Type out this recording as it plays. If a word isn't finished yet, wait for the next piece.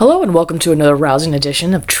Hello and welcome to another rousing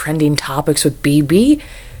edition of Trending Topics with BB.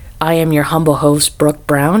 I am your humble host, Brooke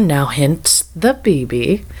Brown, now hence the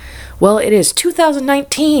BB. Well, it is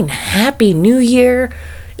 2019. Happy New Year.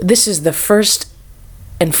 This is the first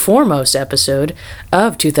and foremost episode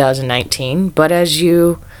of 2019, but as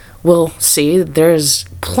you will see, there's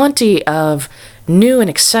plenty of new and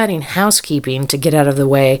exciting housekeeping to get out of the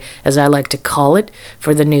way, as I like to call it,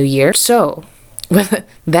 for the new year. So, with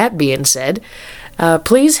that being said,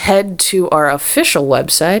 please head to our official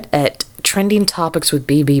website at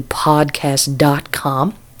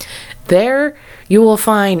trendingtopicswithbbpodcast.com. There you will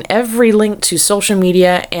find every link to social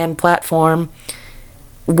media and platform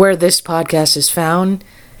where this podcast is found.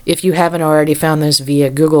 If you haven't already found this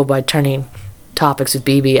via Google by turning Topics with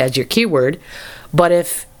BB as your keyword. But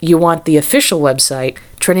if you want the official website,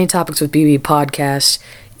 Trending Topics with BB Podcast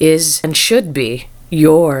is and should be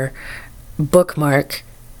your bookmark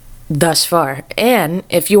thus far. And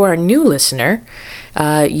if you are a new listener,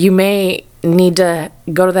 you may need to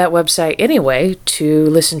go to that website anyway to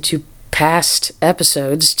listen to past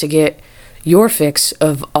episodes to get your fix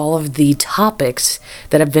of all of the topics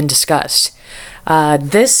that have been discussed.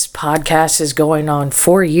 This podcast is going on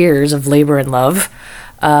 4 years of labor and love.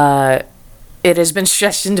 It has been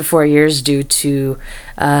stretched into 4 years due to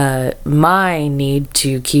my need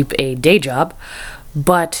to keep a day job.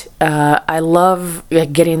 But I love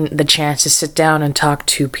getting the chance to sit down and talk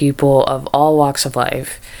to people of all walks of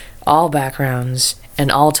life, all backgrounds, and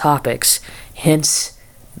all topics, hence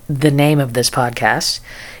the name of this podcast.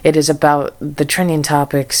 It is about the trending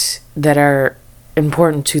topics that are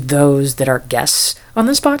important to those that are guests on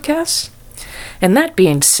this podcast. And that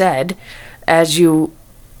being said,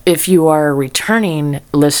 if you are a returning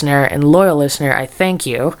listener and loyal listener, I thank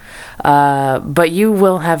you. But you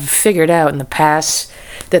will have figured out in the past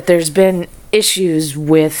that there's been issues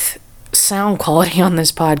with sound quality on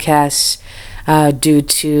this podcast due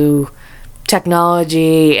to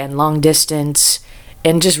technology and long distance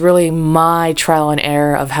and just really my trial and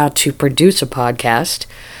error of how to produce a podcast.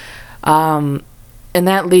 And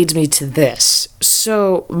that leads me to this.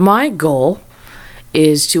 So my goal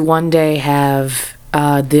is to one day have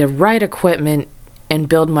the right equipment and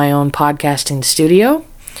build my own podcasting studio,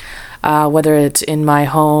 whether it's in my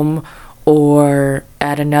home or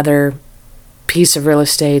at another piece of real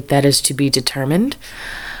estate that is to be determined.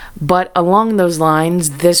 But along those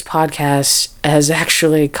lines, this podcast has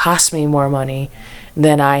actually cost me more money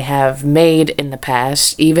than I have made in the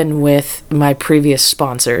past, even with my previous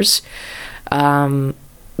sponsors.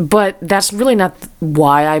 But that's really not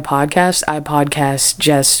why I podcast. I podcast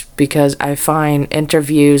just because I find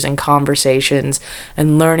interviews and conversations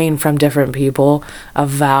and learning from different people a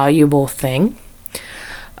valuable thing.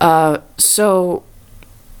 So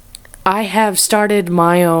I have started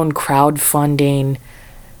my own crowdfunding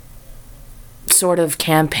sort of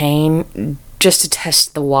campaign just to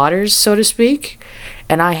test the waters, so to speak.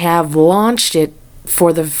 And I have launched it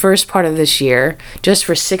for the first part of this year, just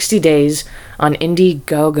for 60 days on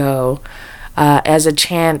Indiegogo, as a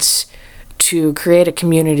chance to create a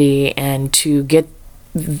community and to get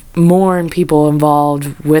more people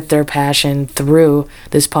involved with their passion through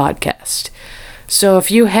this podcast. So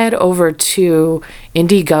if you head over to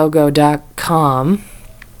Indiegogo.com,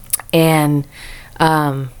 and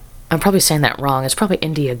I'm probably saying that wrong, it's probably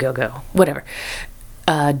Indiegogo, whatever,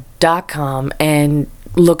 .com, and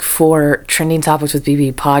look for Trending Topics with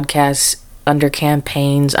BB podcasts under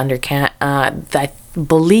campaigns, I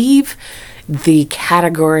believe the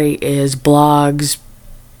category is blogs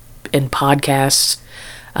and podcasts.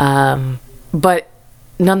 But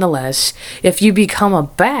nonetheless, if you become a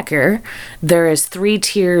backer, there is 3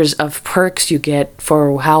 tiers of perks you get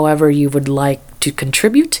for however you would like to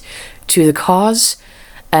contribute to the cause.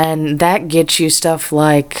 And that gets you stuff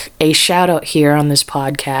like a shout out here on this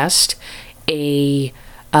podcast, a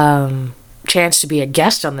chance to be a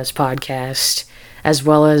guest on this podcast, as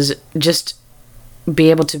well as just be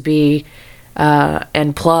able to be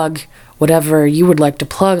and plug whatever you would like to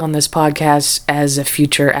plug on this podcast as a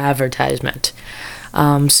future advertisement.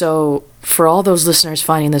 So for all those listeners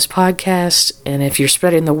finding this podcast, and if you're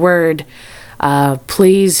spreading the word,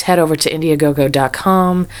 please head over to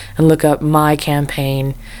Indiegogo.com and look up my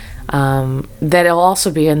campaign. That'll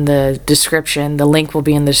also be in the description. The link will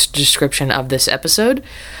be in the description of this episode.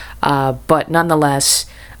 But nonetheless,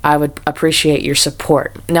 I would appreciate your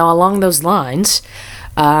support. Now, along those lines,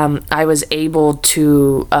 I was able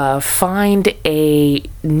to find a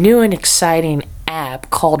new and exciting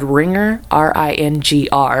app called Ringr,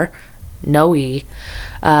 R-I-N-G-R, no E,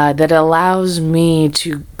 that allows me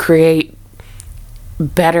to create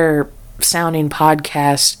better sounding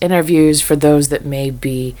podcast interviews for those that may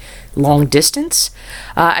be long distance.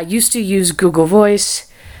 I used to use Google Voice,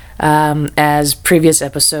 as previous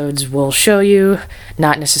episodes will show you,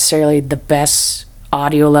 not necessarily the best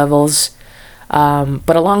audio levels.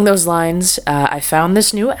 But along those lines, I found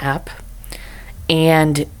this new app,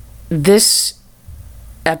 and this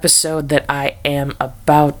episode that I am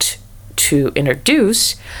about to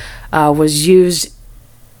introduce was used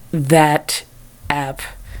that app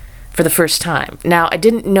for the first time. Now, I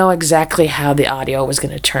didn't know exactly how the audio was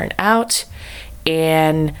going to turn out,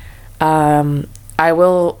 and I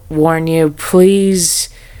will warn you, please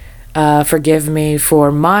forgive me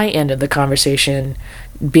for my end of the conversation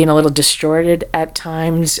being a little distorted at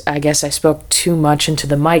times. I guess I spoke too much into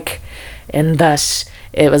the mic, and thus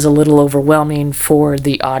it was a little overwhelming for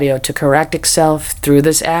the audio to correct itself through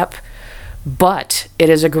this app. But it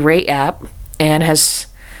is a great app and has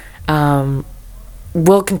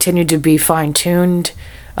will continue to be fine-tuned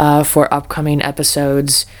for upcoming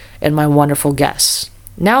episodes and my wonderful guests.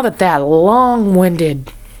 Now that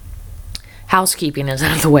long-winded housekeeping is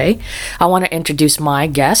out of the way, I want to introduce my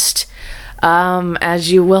guest.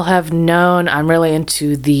 As you will have known, I'm really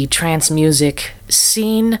into the trance music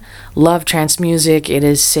scene. Love trance music. It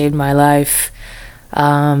has saved my life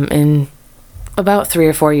in about 3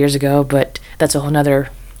 or 4 years ago, but that's a whole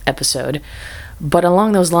nother episode. But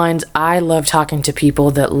along those lines, I love talking to people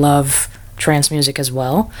that love trance music as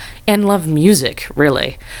well, and love music,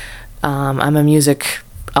 really. I'm a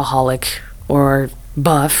music-aholic, or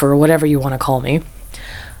buff, or whatever you want to call me.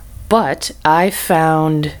 But I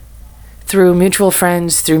found, through mutual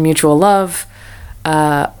friends, through mutual love,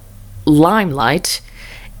 Limelight,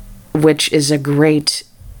 which is a great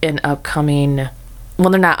and upcoming, well,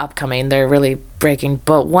 they're not upcoming, they're really breaking,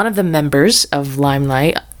 but one of the members of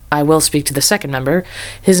Limelight, I will speak to the second member,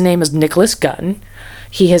 his name is Nicholas Gunn.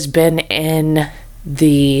 He has been in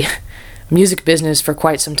the music business for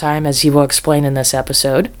quite some time, as he will explain in this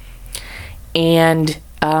episode. And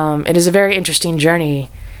it is a very interesting journey.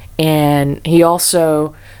 And he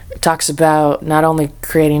also talks about not only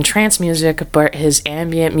creating trance music, but his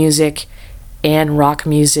ambient music and rock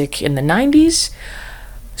music in the 90s.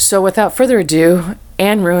 So without further ado,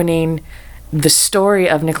 and ruining the story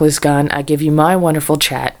of Nicholas Gunn, I give you my wonderful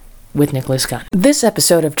chat with Nicholas Gunn. This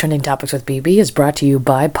episode of Trending Topics with BB is brought to you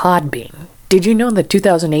by Podbean. Did you know that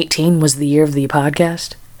 2018 was the year of the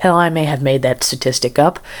podcast? Hell, I may have made that statistic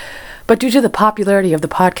up. But due to the popularity of the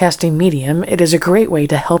podcasting medium, it is a great way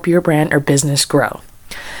to help your brand or business grow.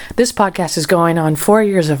 This podcast is going on 4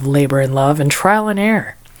 years of labor and love and trial and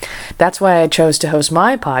error. That's why I chose to host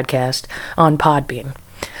my podcast on Podbean.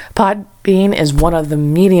 Podbean is one of the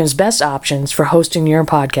medium's best options for hosting your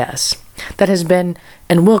podcasts that has been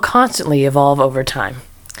and will constantly evolve over time.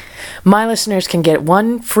 My listeners can get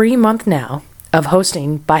 1 free month now of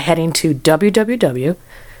hosting by heading to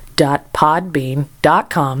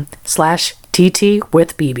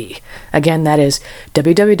www.podbean.com/ttwithbb. Again, that is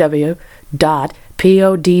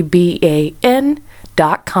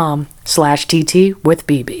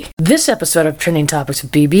www.podbean.com/ttwithbb. This episode of Trending Topics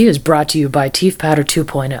with BB is brought to you by Teeth Powder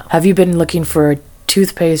 2.0. Have you been looking for a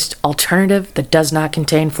toothpaste alternative that does not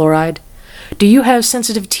contain fluoride? Do you have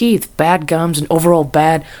sensitive teeth, bad gums, and overall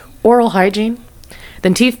bad oral hygiene?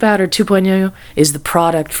 Then Teeth Powder 2.0 is the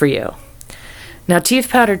product for you. Now, Teeth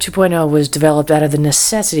Powder 2.0 was developed out of the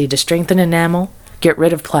necessity to strengthen enamel, get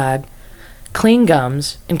rid of plaque, clean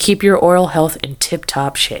gums, and keep your oral health in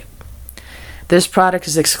tip-top shape. This product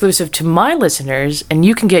is exclusive to my listeners, and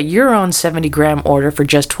you can get your own 70-gram order for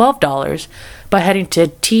just $12 by heading to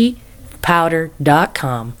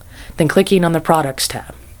teethpowder.com, then clicking on the Products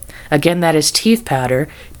tab. Again, that is Teeth Powder,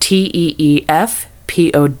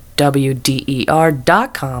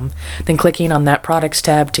 TEEFPOWDER.com, then clicking on that Products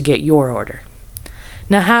tab to get your order.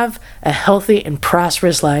 Now have a healthy and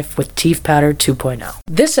prosperous life with Teeth Powder 2.0.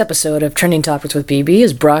 This episode of Trending Topics with BB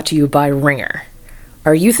is brought to you by Ringr.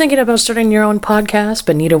 Are you thinking about starting your own podcast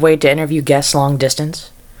but need a way to interview guests long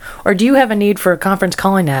distance? Or do you have a need for a conference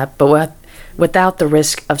calling app but without the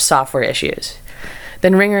risk of software issues?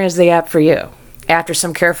 Then Ringr is the app for you. After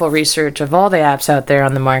some careful research of all the apps out there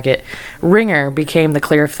on the market, Ringr became the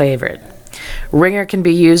clear favorite. Ringr can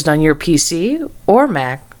be used on your PC or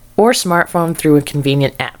Mac or smartphone through a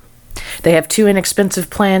convenient app. They have 2 inexpensive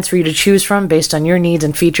plans for you to choose from based on your needs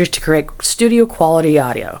and features to create studio quality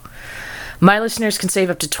audio. My listeners can save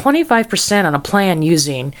up to 25% on a plan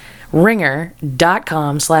using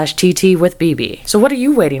ringr.com/ttwithbb. So what are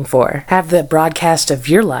you waiting for? Have the broadcast of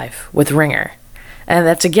your life with Ringr. And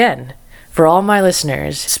that's again, for all my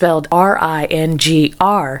listeners, spelled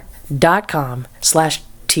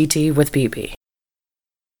RINGR.com/ttwithbb.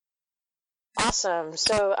 Awesome.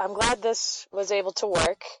 So I'm glad this was able to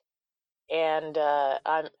work, and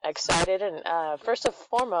I'm excited. And first and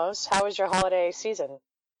foremost, how was your holiday season?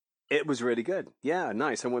 It was really good. Yeah,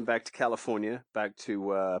 nice. I went back to California, back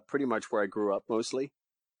to pretty much where I grew up mostly,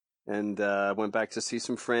 and went back to see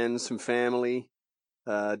some friends, some family,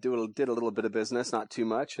 did a little bit of business, not too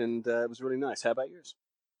much, and it was really nice. How about yours?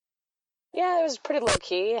 Yeah, it was pretty low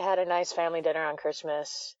key. Had a nice family dinner on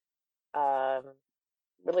Christmas. Um,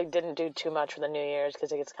 really didn't do too much for the New Year's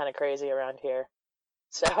because it gets kind of crazy around here.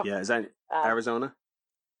 So, Yeah, is that uh, Arizona?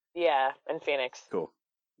 yeah, in Phoenix. Cool.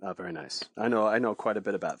 Very nice. I know quite a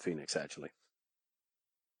bit about Phoenix actually.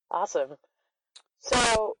 Awesome.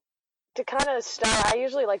 So, to kind of start, I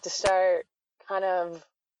usually like to start kind of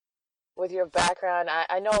with your background.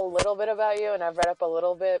 I know a little bit about you and I've read up a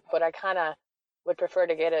little bit, but I kind of would prefer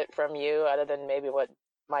to get it from you other than maybe what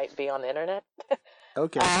might be on the internet.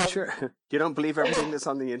 Okay, Um, sure. You don't believe everything that's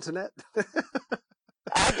on the internet?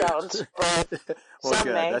 I don't, but Well, some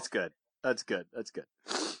good. may. That's good. That's good. That's good.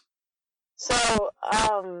 So,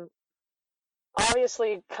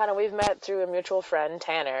 obviously, kind of we've met through a mutual friend,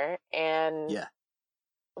 Tanner, and Yeah.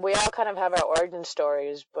 we all kind of have our origin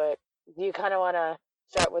stories, but you kind of want to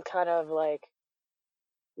start with kind of like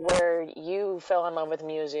where you fell in love with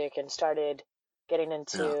music and started getting Yeah.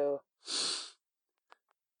 into.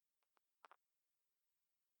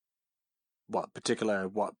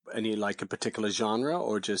 Any like a particular genre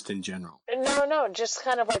or just in general? No, no, just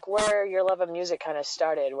kind of like where your love of music kind of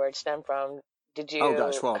started, where it stemmed from. Did Oh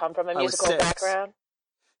gosh, you well, come from a I was musical 6. background?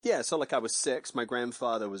 Yeah, so like I was 6. My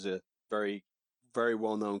grandfather was a very, very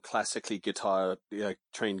well-known classically guitar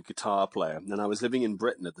trained guitar player, and I was living in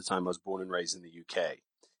Britain at the time. I was born and raised in the UK.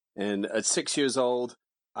 And at 6 years old,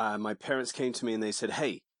 my parents came to me and they said,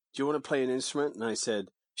 "Hey, do you want to play an instrument?" And I said,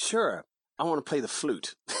 "Sure, I want to play the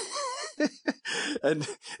flute." And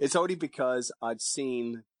it's only because I'd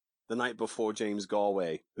seen the night before James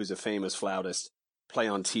Galway, who's a famous flautist, play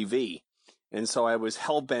on TV. And so I was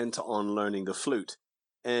hell bent on learning the flute.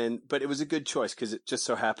 But it was a good choice because it just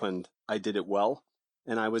so happened I did it well.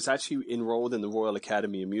 And I was actually enrolled in the Royal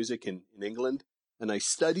Academy of Music in England. And I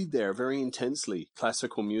studied there very intensely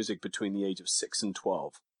classical music between the age of 6 and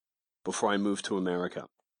 12 before I moved to America.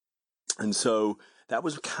 And so that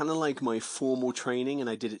was kind of like my formal training, and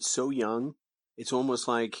I did it so young. It's almost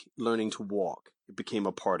like learning to walk. It became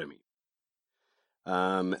a part of me.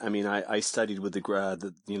 I mean, I studied with the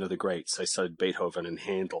greats. I studied Beethoven and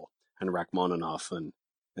Handel and Rachmaninoff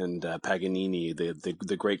and Paganini,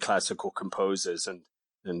 the great classical composers,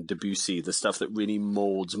 and Debussy, the stuff that really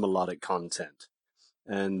molds melodic content.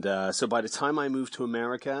 And so by the time I moved to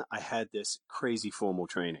America, I had this crazy formal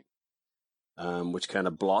training, which kind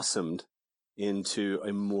of blossomed into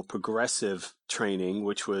a more progressive training,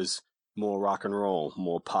 which was more rock and roll,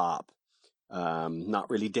 more pop. Not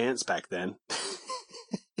really dance back then,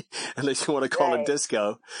 unless you want to call it Right.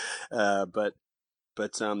 disco. But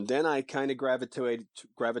then I kind of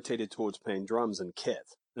gravitated towards playing drums and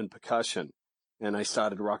kit and percussion, and I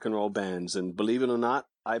started rock and roll bands. And believe it or not,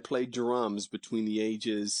 I played drums between the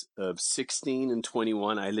ages of 16 and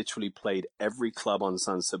 21. I literally played every club on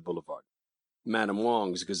Sunset Boulevard. Madame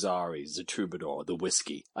Wong's, Gazzari's, the Troubadour, the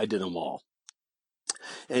Whiskey. I did them all.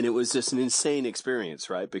 And it was just an insane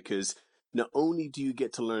experience, right? Because not only do you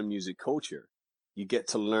get to learn music culture, you get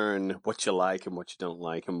to learn what you like and what you don't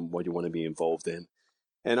like and what you want to be involved in.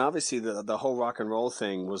 And obviously the whole rock and roll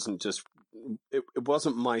thing wasn't just, it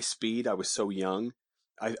wasn't my speed. I was so young.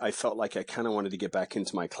 I felt like I kind of wanted to get back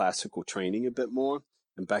into my classical training a bit more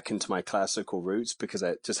and back into my classical roots because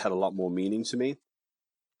it just had a lot more meaning to me.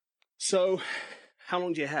 So how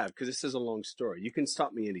long do you have? Because this is a long story. You can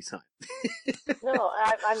stop me anytime. No,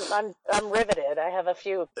 I'm riveted. I have a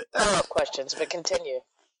few follow-up questions, but continue.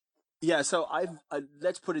 Yeah, so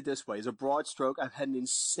let's put it this way. As a broad stroke, I've had an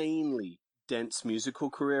insanely dense musical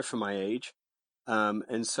career for my age.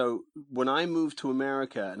 And so when I moved to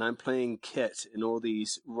America and I'm playing kit in all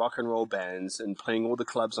these rock and roll bands and playing all the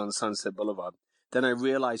clubs on Sunset Boulevard, then I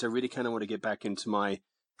realized I really kind of want to get back into my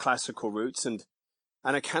classical roots. And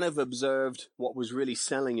I kind of observed what was really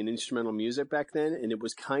selling in instrumental music back then. And it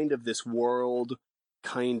was kind of this world,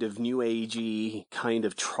 kind of new agey, kind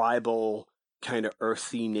of tribal, kind of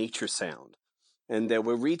earthy nature sound. And there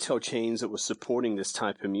were retail chains that were supporting this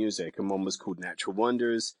type of music. And one was called Natural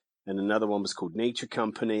Wonders and another one was called Nature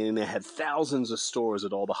Company. And they had thousands of stores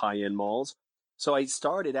at all the high end malls. So I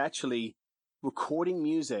started actually recording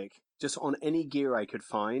music just on any gear I could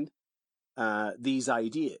find, these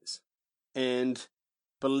ideas. And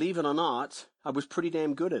believe it or not, I was pretty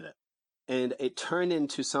damn good at it. And it turned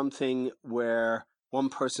into something where one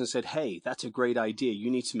person said, hey, that's a great idea. You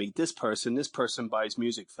need to meet this person. This person buys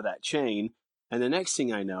music for that chain. And the next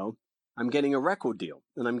thing I know, I'm getting a record deal.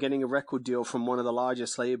 And I'm getting a record deal from one of the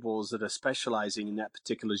largest labels that are specializing in that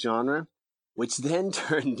particular genre, which then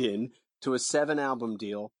turned into a 7-album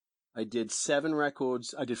deal. I did 7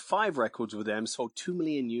 records. I did 5 records with them, sold 2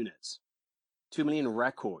 million units, 2 million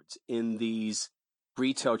records in these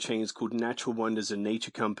retail chains called Natural Wonders and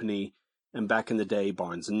Nature Company. And back in the day,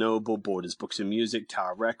 Barnes & Noble, Borders Books and Music,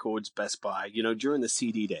 Tower Records, Best Buy, during the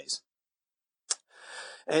CD days.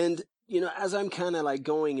 And, as I'm kind of like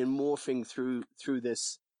going and morphing through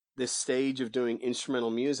this stage of doing instrumental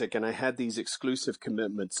music, and I had these exclusive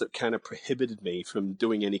commitments that kind of prohibited me from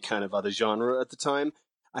doing any kind of other genre at the time,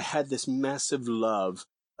 I had this massive love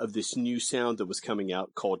of this new sound that was coming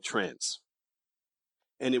out called trance.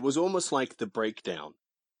 And it was almost like the breakdown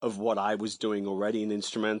of what I was doing already in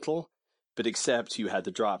instrumental. But except you had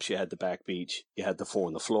the drops, you had the backbeat, you had the 4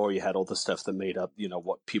 on the floor, you had all the stuff that made up,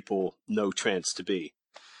 what people know trance to be.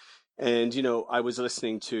 And, I was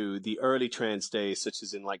listening to the early trance days, such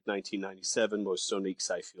as in like 1997, where Sonique's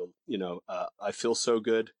I Feel So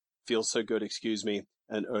Good,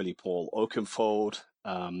 and early Paul Oakenfold,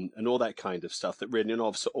 and all that kind of stuff that written, and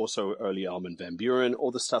also early Armin van Buuren,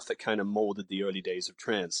 all the stuff that kind of molded the early days of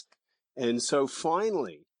trance. And so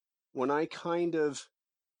finally, when I kind of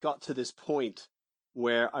got to this point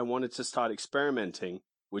where I wanted to start experimenting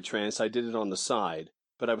with trance, I did it on the side,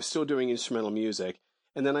 but I was still doing instrumental music.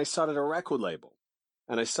 And then I started a record label.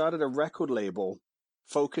 And I started a record label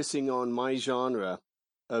focusing on my genre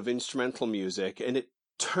of instrumental music. And it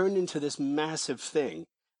turned into this massive thing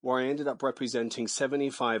where I ended up representing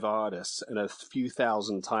 75 artists and a few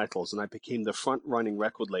thousand titles. And I became the front-running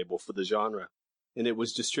record label for the genre. And it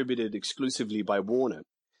was distributed exclusively by Warner.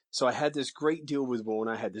 So I had this great deal with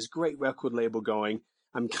Warner. I had this great record label going.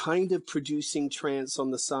 I'm kind of producing trance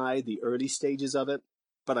on the side, the early stages of it,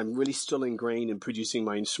 but I'm really still ingrained in producing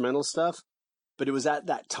my instrumental stuff. But it was at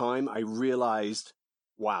that time I realized,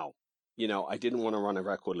 wow, I didn't want to run a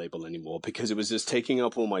record label anymore because it was just taking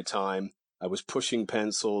up all my time. I was pushing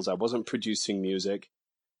pencils. I wasn't producing music.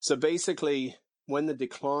 So basically, when the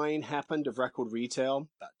decline happened of record retail,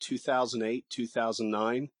 about 2008,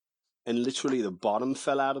 2009, and literally the bottom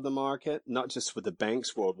fell out of the market, not just with the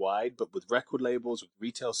banks worldwide, but with record labels, with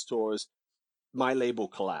retail stores, my label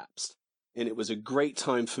collapsed. And it was a great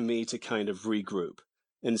time for me to kind of regroup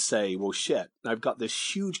and say, well, shit, I've got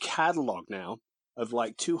this huge catalog now of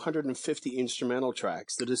like 250 instrumental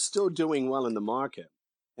tracks that are still doing well in the market.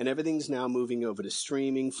 And everything's now moving over to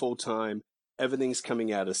streaming full time. Everything's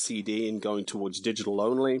coming out of CD and going towards digital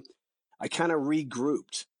only. I kind of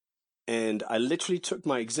regrouped. And I literally took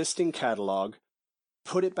my existing catalog,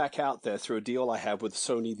 put it back out there through a deal I have with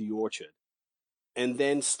Sony The Orchard, and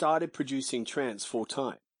then started producing trance full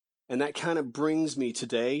time. And that kind of brings me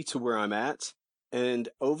today to where I'm at. And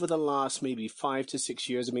over the last maybe 5 to 6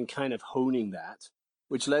 years, I've been kind of honing that,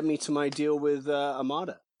 which led me to my deal with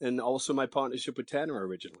Armada and also my partnership with Tanner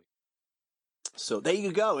originally. So there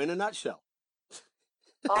you go, in a nutshell.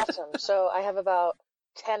 Awesome. So I have about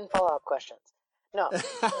 10 follow-up questions. No.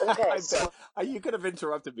 Okay. You could have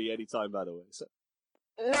interrupted me anytime, by the way. So.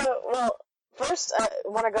 No, well, first I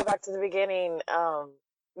want to go back to the beginning,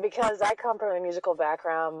 because I come from a musical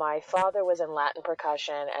background. My father was in Latin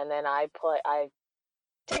percussion, and then I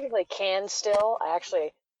technically can still. I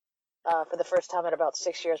actually, for the first time in about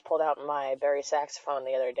 6 years, pulled out my Barry saxophone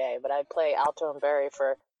the other day, but I play alto and Barry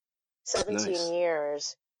for 17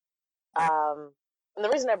 years. And the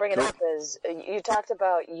reason I bring it up is you talked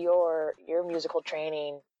about your musical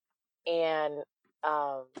training, and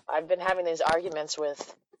I've been having these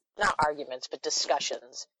not arguments, but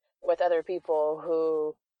discussions with other people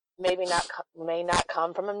who may not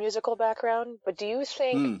come from a musical background. But do you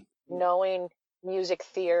think knowing music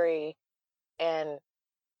theory and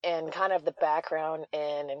kind of the background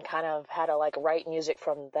and kind of how to like write music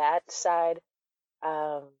from that side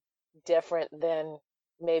different than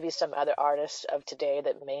maybe some other artists of today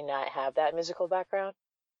that may not have that musical background?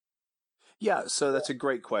 Yeah, so that's a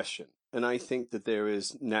great question. And I think that there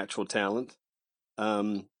is natural talent.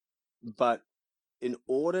 But in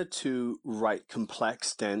order to write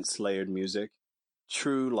complex, dense, layered music,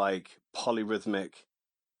 true like polyrhythmic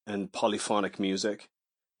and polyphonic music,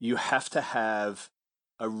 you have to have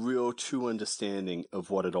a real true understanding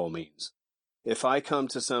of what it all means. If I come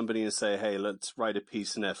to somebody and say, hey, let's write a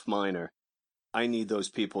piece in F minor, I need those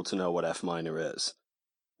people to know what F minor is.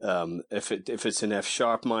 If it's an F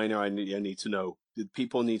sharp minor, I need to know.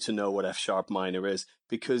 People need to know what F sharp minor is,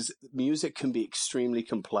 because music can be extremely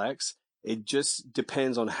complex. It just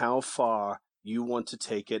depends on how far you want to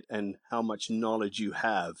take it and how much knowledge you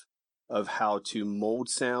have of how to mold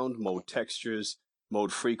sound, mold textures,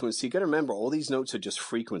 mold frequency. You got to remember, all these notes are just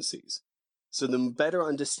frequencies. So the better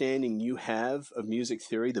understanding you have of music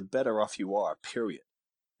theory, the better off you are, period.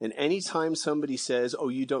 And anytime somebody says, oh,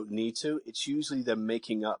 you don't need to, it's usually them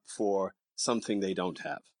making up for something they don't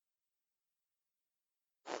have.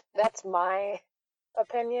 That's my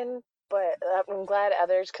opinion, but I'm glad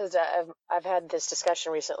others, because I've had this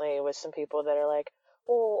discussion recently with some people that are like,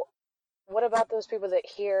 well, what about those people that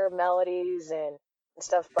hear melodies and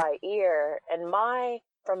stuff by ear? And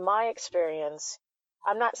from my experience,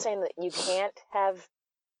 I'm not saying that you can't have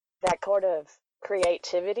that kind of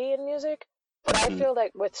creativity in music, but I feel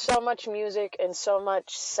like with so much music and so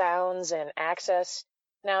much sounds and access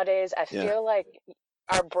nowadays, I feel like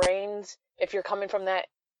our brains, if you're coming from that,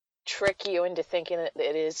 trick you into thinking that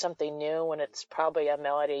it is something new when it's probably a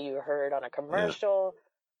melody you heard on a commercial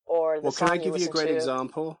or the song you listen to. Well, can I give you a great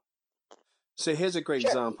example? So here's a great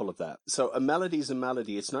example of that. So a melody is a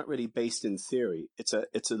melody. It's not really based in theory. It's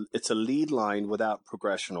a lead line without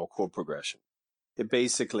progression or chord progression. It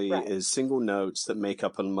basically is single notes that make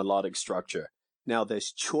up a melodic structure. Now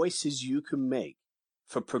there's choices you can make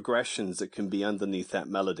for progressions that can be underneath that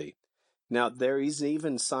melody. Now there is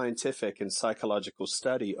even scientific and psychological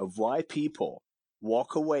study of why people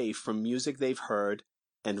walk away from music they've heard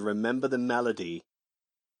and remember the melody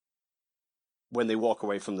when they walk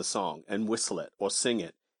away from the song and whistle it or sing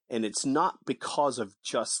it. And it's not because of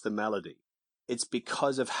just the melody. It's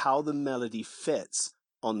because of how the melody fits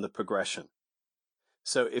on the progression.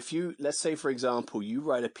 So if you, let's say, for example, you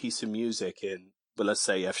write a piece of music in, well, let's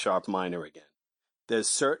say F sharp minor again. There's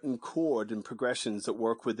certain chord and progressions that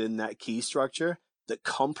work within that key structure that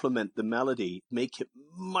complement the melody, make it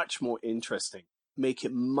much more interesting, make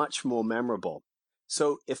it much more memorable.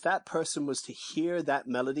 So if that person was to hear that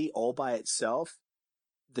melody all by itself,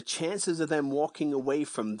 the chances of them walking away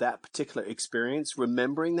from that particular experience,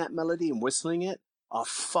 remembering that melody and whistling it, are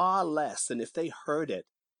far less than if they heard it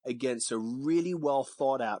against a really well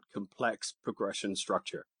thought out, complex progression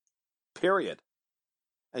structure. Period.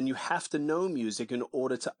 And you have to know music in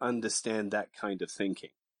order to understand that kind of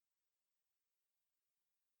thinking.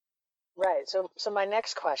 Right. So my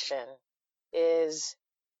next question is,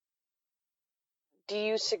 do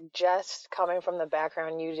you suggest, coming from the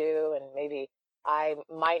background you do, and maybe I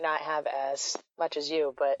might not have as much as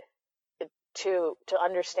you, but to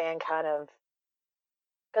understand kind of,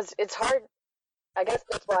 because it's hard. I guess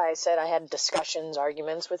that's why I said I had discussions,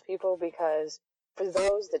 arguments with people, because for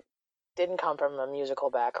those that didn't come from a musical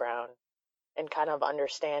background and kind of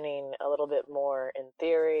understanding a little bit more in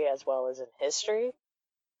theory as well as in history,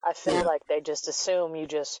 I feel like they just assume you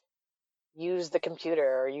just use the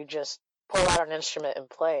computer or you just pull out an instrument and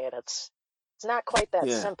play, and it's not quite that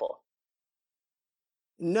simple.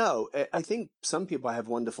 No, I think some people have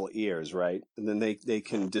wonderful ears, right? And then they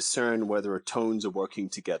can discern whether tones are working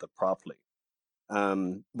together properly.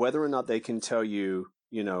 Whether or not they can tell you,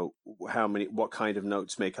 what kind of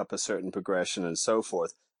notes make up a certain progression and so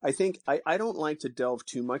forth. I think I don't like to delve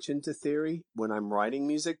too much into theory when I'm writing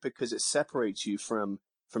music, because it separates you from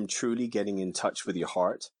truly getting in touch with your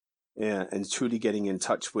heart and truly getting in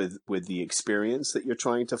touch with the experience that you're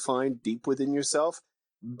trying to find deep within yourself.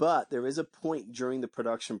 But there is a point during the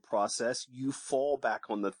production process you fall back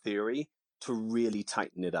on the theory to really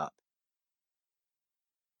tighten it up.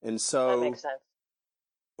 And so that makes sense.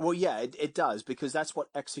 Well, yeah, it does, because that's what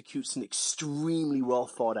executes an extremely well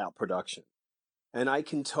thought out production. And I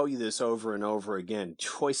can tell you this over and over again: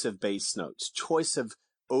 choice of bass notes, choice of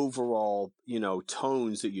overall,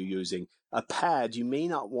 tones that you're using. A pad, you may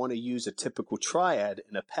not want to use a typical triad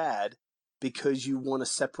in a pad because you want to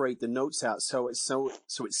separate the notes out so it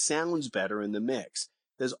sounds better in the mix.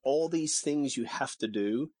 There's all these things you have to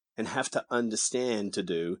do and have to understand to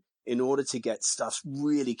do in order to get stuff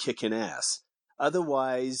really kicking ass.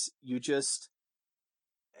 Otherwise, you just,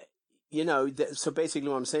 so basically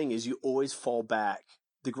what I'm saying is you always fall back.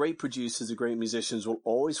 The great producers, the great musicians will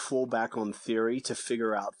always fall back on theory to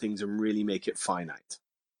figure out things and really make it finite.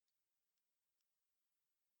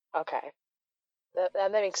 Okay.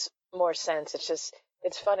 That makes more sense. It's just,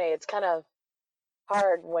 it's funny. It's kind of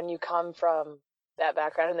hard when you come from that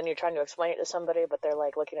background and then you're trying to explain it to somebody, but they're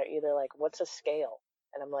like looking at you, they're like, what's a scale?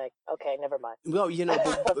 And I'm like, okay, never mind. Well,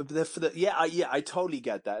 I totally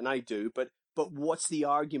get that, and I do. But what's the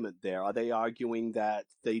argument there? Are they arguing that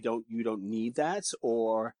you don't need that,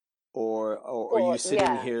 or are you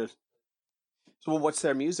sitting here? So, what's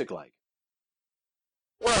their music like?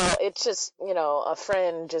 Well, it's just, a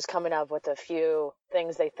friend just coming up with a few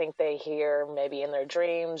things they think they hear maybe in their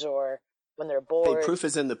dreams or when they're bored. Hey, proof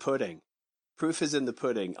is in the pudding. Proof is in the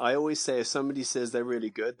pudding. I always say if somebody says they're really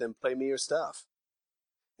good, then play me your stuff.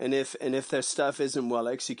 And if their stuff isn't well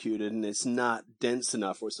executed and it's not dense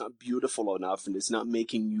enough or it's not beautiful enough and it's not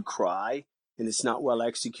making you cry and it's not well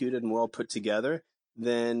executed and well put together,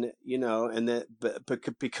 then,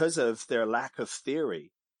 but because of their lack of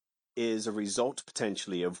theory is a result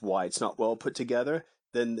potentially of why it's not well put together,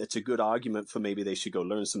 then it's a good argument for maybe they should go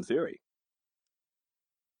learn some theory.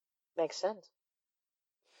 Makes sense.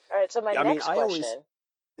 All right, so my next question.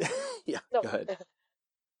 Yeah, no, go ahead.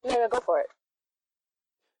 No, go for it.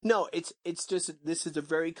 No, it's just, this is a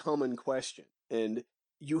very common question, and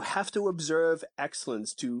you have to observe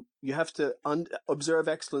excellence to observe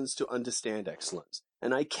excellence to understand excellence.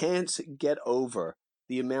 And I can't get over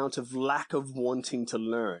the amount of lack of wanting to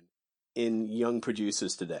learn in young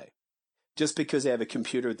producers today. Just because they have a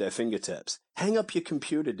computer at their fingertips. Hang up your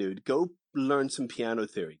computer, dude. Go learn some piano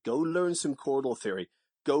theory. Go learn some chordal theory.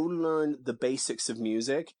 Go learn the basics of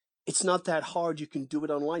music. It's not that hard. You can do it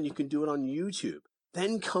online. You can do it on YouTube.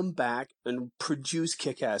 Then come back and produce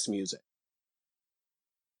kick-ass music.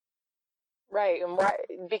 Right. And why?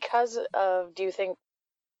 Because of, do you think,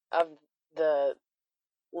 of the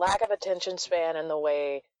lack of attention span and the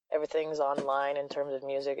way everything's online in terms of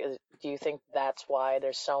music, do you think that's why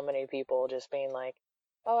there's so many people just being like,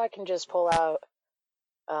 oh, I can just pull out,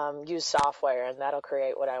 use software and that'll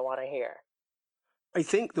create what I want to hear? I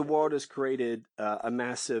think the world has created a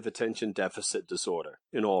massive attention deficit disorder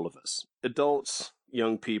in all of us. Adults,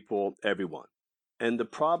 young people, everyone. And the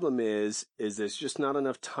problem is there's just not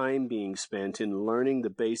enough time being spent in learning the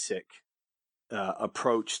basic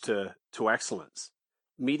approach to excellence.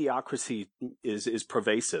 Mediocrity is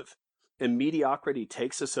pervasive, and mediocrity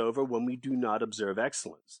takes us over when we do not observe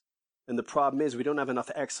excellence. And the problem is we don't have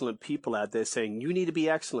enough excellent people out there saying, you need to be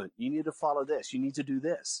excellent. You need to follow this. You need to do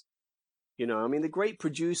this. The great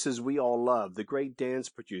producers we all love, the great dance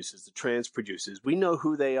producers, the trance producers, we know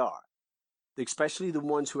who they are. Especially the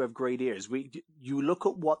ones who have great ears. You look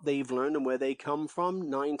at what they've learned and where they come from,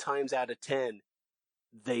 9 times out of 10,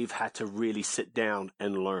 they've had to really sit down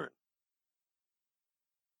and learn.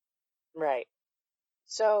 Right.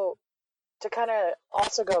 So, to kind of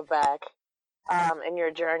also go back in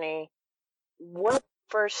your journey, what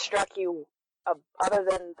first struck you, other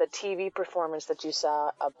than the TV performance that you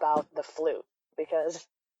saw, about the flute? Because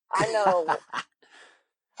I know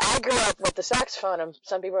I grew up with the saxophone, and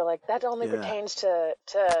some people are like, that only pertains to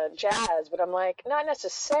jazz, but I'm like, not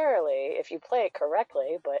necessarily if you play it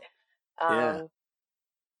correctly, but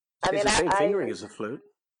it's the same fingering as a flute.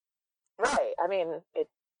 Right. I mean,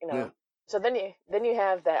 So then you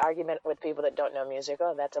have that argument with people that don't know music.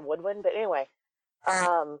 Oh, that's a woodwind. But anyway,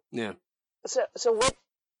 So what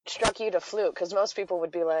struck you to flute? Because most people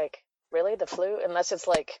would be like, really, the flute? Unless it's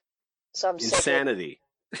like some insanity.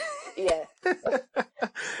 Yeah.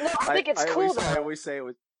 No, I think it's cool though. I always say it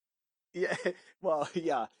was. Yeah. Well,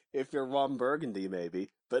 yeah. If you're Ron Burgundy,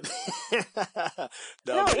 maybe, but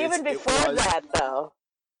no. Even before that, though.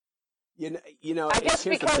 I guess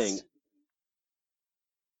because. The thing.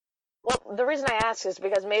 Well, the reason I ask is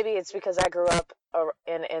because maybe it's because I grew up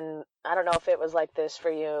in I don't know if it was like this for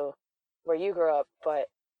you where you grew up, but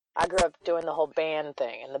I grew up doing the whole band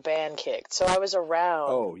thing and the band kicked. So I was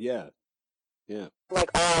around. Oh, yeah. Yeah. Like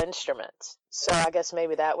all instruments. So I guess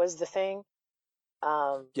maybe that was the thing.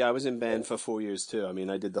 Yeah, I was in band for 4 years too. I mean,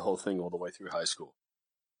 I did the whole thing all the way through high school.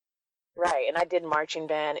 Right. And I did marching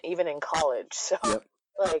band even in college. So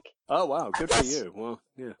oh, wow. Good for you. Well,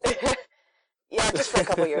 yeah. Yeah, just for a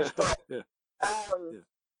couple years. But,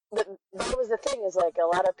 but that was the thing is like a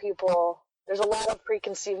lot of people, there's a lot of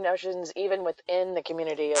preconceived notions even within the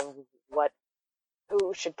community of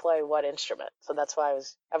who should play what instrument. So that's why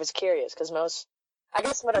I was curious because I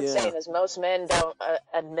guess what I'm saying is most men don't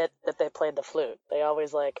admit that they played the flute. They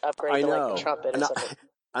always like upgrade to like the trumpet or something.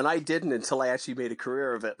 And I didn't until I actually made a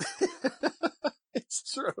career of it.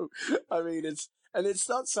 It's true. I mean, it's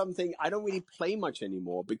not something I don't really play much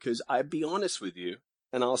anymore because I'll be honest with you,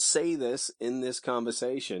 and I'll say this in this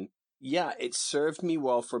conversation. Yeah, it served me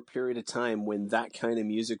well for a period of time when that kind of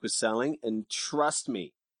music was selling. And trust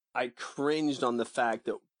me, I cringed on the fact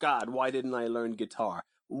that, God, why didn't I learn guitar?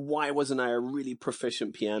 Why wasn't I a really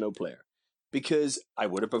proficient piano player? Because I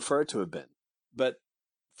would have preferred to have been. But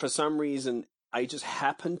for some reason, I just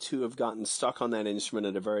happened to have gotten stuck on that instrument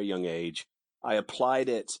at a very young age. I applied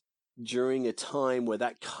it during a time where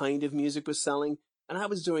that kind of music was selling, and I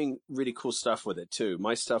was doing really cool stuff with it too.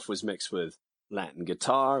 My stuff was mixed with Latin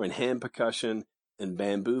guitar and hand percussion and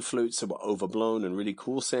bamboo flutes that were overblown and really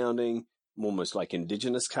cool sounding, almost like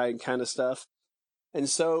indigenous kind of stuff. And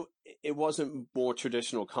so it wasn't more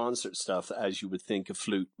traditional concert stuff as you would think a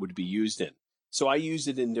flute would be used in. So I used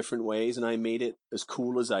it in different ways, and I made it as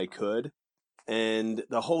cool as I could. And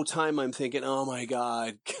the whole time I'm thinking, oh my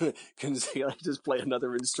God, can I just play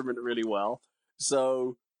another instrument really well?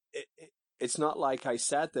 So it's not like I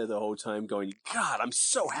sat there the whole time going, God, I'm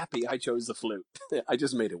so happy I chose the flute. I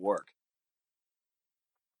just made it work.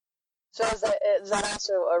 So is that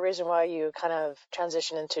also a reason why you kind of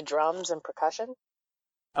transition into drums and percussion?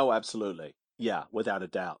 Oh, absolutely. Yeah, without a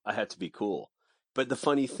doubt. I had to be cool. But the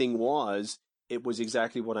funny thing was, it was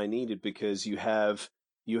exactly what I needed because you have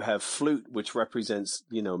flute, which represents,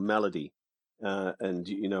 melody, and,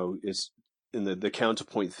 is in the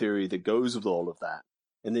counterpoint theory that goes with all of that.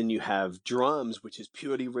 And then you have drums, which is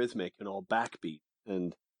purely rhythmic and all backbeat.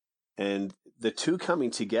 And the two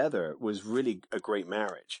coming together was really a great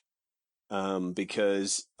marriage.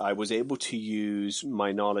 Because I was able to use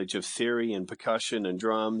my knowledge of theory and percussion and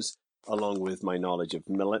drums, along with my knowledge of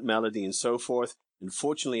melody and so forth. And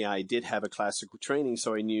fortunately, I did have a classical training,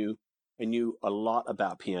 so I knew a lot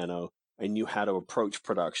about piano. I knew how to approach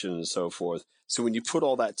production and so forth. So when you put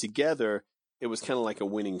all that together, it was kind of like a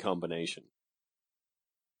winning combination.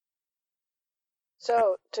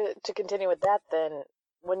 So to continue with that, then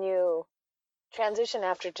when you transition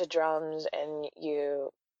after to drums and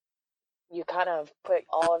you kind of put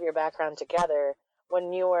all of your background together,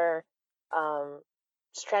 when you were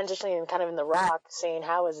transitioning kind of in the rock scene,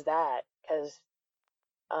 how was that? Because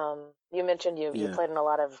you mentioned you Yeah. played in a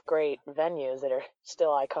lot of great venues that are still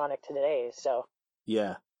iconic today. So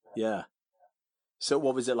Yeah. Yeah. So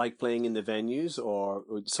what was it like playing in the venues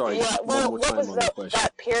sorry, yeah, one well, more what time was on the question.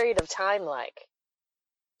 that period of time like?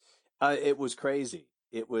 It was crazy.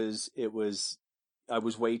 I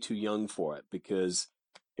was way too young for it because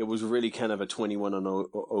it was really kind of a 21 and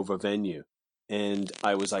over venue. And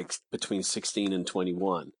I was like between 16 and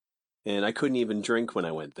 21. And I couldn't even drink when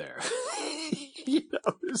I went there.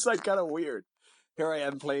 It's like kind of weird. Here I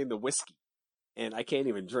am playing the whiskey and I can't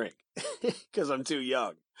even drink because I'm too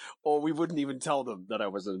young. Or we wouldn't even tell them that I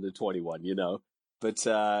was under 21. But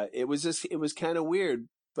it was kind of weird,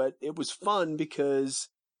 but it was fun because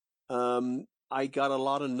I got a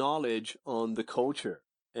lot of knowledge on the culture,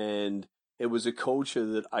 and it was a culture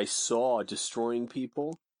that I saw destroying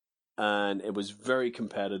people, and it was very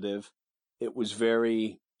competitive. It was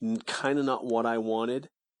very kind of not what I wanted,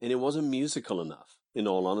 and it wasn't musical enough. In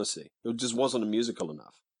all honesty, it just wasn't a musical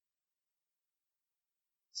enough.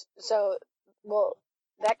 So, well,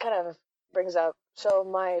 that kind of brings up. So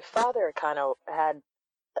my father kind of had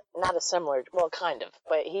not a similar, well, kind of,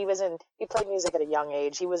 but he played music at a young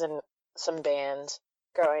age. He was in some bands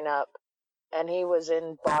growing up, and he was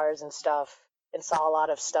in bars and stuff, and saw a lot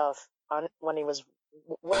of stuff when he was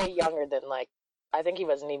way younger than I think he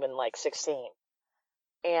wasn't even 16.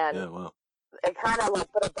 And Yeah, well, it kind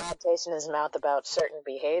of put a bad taste in his mouth about certain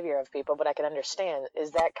behavior of people, but I can understand.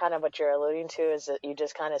 Is that kind of what you're alluding to? Is that you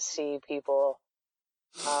just kind of see people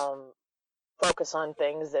focus on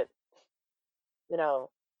things that, you know,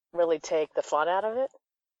 really take the fun out of it?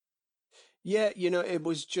 yeah, it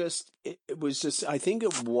was just. I think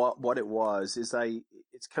what it was is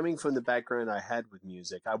it's coming from the background I had with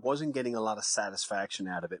music. I wasn't getting a lot of satisfaction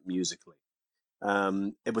out of it musically.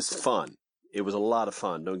 It was fun. It was a lot of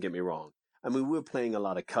fun. Don't get me wrong. I mean, we were playing a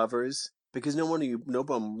lot of covers because no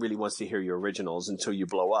one really wants to hear your originals until you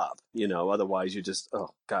blow up. Otherwise you just, oh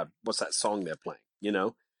God, what's that song they're playing?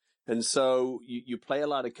 And so you play a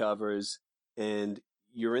lot of covers, and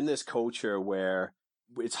you're in this culture where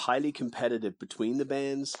it's highly competitive between the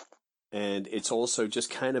bands, and it's also just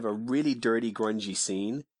kind of a really dirty, grungy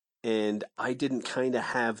scene. And I didn't kind of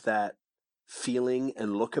have that feeling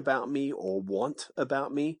and look about me or want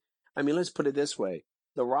about me. I mean, let's put it this way.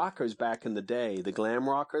 The rockers back in the day, the glam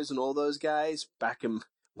rockers and all those guys back in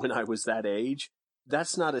when I was that age,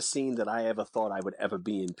 that's not a scene that I ever thought I would ever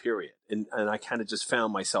be in, period. And I kind of just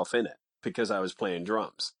found myself in it because I was playing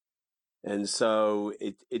drums. And so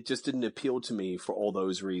it just didn't appeal to me for all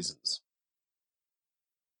those reasons.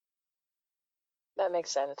 That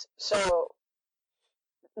makes sense. So,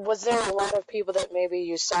 was there a lot of people that maybe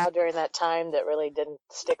you saw during that time that really didn't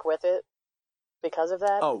stick with it because of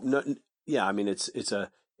that? Oh, no, yeah. I mean, it's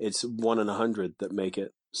 1 in 100 that make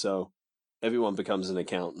it. So everyone becomes an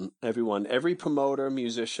accountant. Every promoter,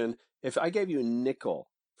 musician. If I gave you a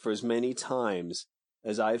nickel for as many times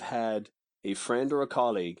as I've had a friend or a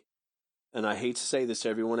colleague, and I hate to say this to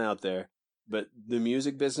everyone out there, but the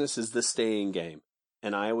music business is the staying game.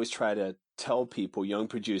 And I always try to tell people, young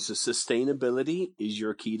producers, sustainability is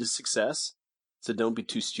your key to success. So don't be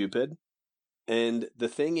too stupid. And the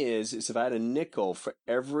thing is if I had a nickel for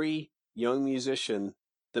every young musician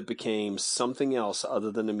that became something else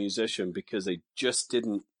other than a musician because they just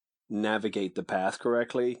didn't navigate the path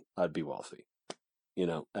correctly, I'd be wealthy. You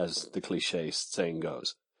know, as the cliche saying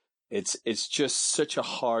goes. It's just such a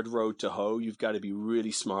hard road to hoe. You've got to be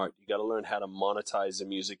really smart. You got to learn how to monetize the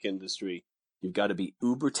music industry. You've got to be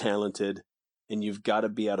uber talented, and you've got to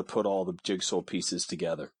be able to put all the jigsaw pieces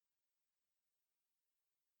together.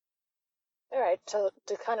 All right, so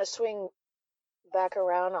to kind of swing back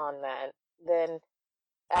around on that, then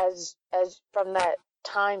as from that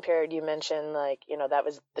time period you mentioned, like, you know, that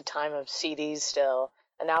was the time of CDs still,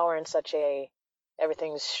 and now we're in such a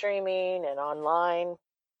everything's streaming and online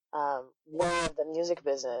world of the music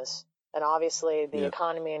business, and obviously the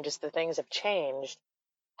economy and just the things have changed.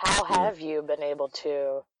 How have you been able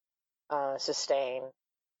to sustain?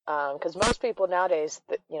 Because most people nowadays,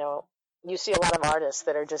 you know, you see a lot of artists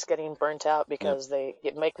that are just getting burnt out because they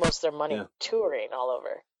make most of their money touring all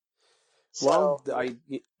over. So, well,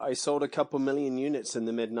 I sold a couple million units in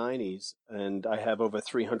the mid-90s, and I have over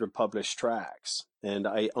 300 published tracks, and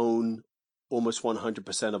I own almost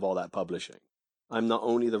 100% of all that publishing. I'm not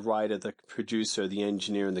only the writer, the producer, the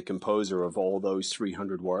engineer, and the composer of all those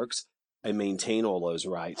 300 works, I maintain all those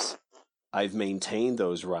rights. I've maintained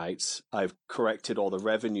those rights. I've corrected all the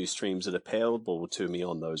revenue streams that are payable to me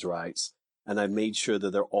on those rights. And I've made sure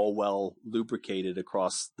that they're all well lubricated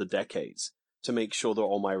across the decades to make sure that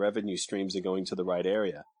all my revenue streams are going to the right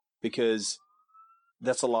area, because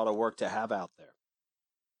that's a lot of work to have out there.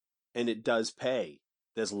 And it does pay.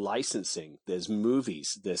 There's licensing, there's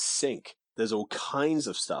movies, there's sync, there's all kinds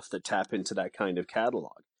of stuff that tap into that kind of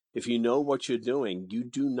catalog. If you know what you're doing, you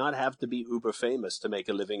do not have to be uber famous to make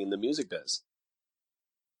a living in the music biz.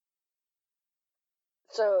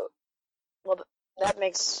 So, well, that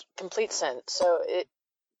makes complete sense.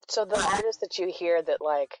 So the artists that you hear that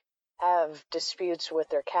like have disputes with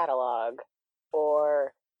their catalog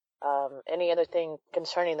or any other thing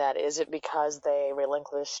concerning that, is it because they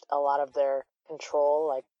relinquished a lot of their control,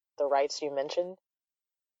 like the rights you mentioned?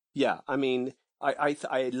 Yeah, I mean,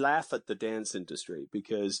 I laugh at the dance industry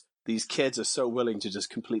because these kids are so willing to just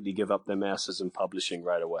completely give up their masters in publishing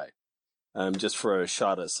right away, just for a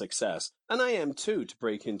shot at success. And I am too, to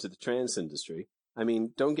break into the trance industry. I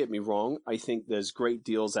mean, don't get me wrong. I think there's great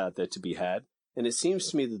deals out there to be had. And it seems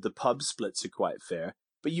to me that the pub splits are quite fair,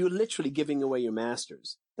 but you're literally giving away your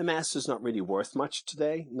masters. The master's not really worth much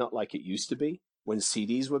today, not like it used to be when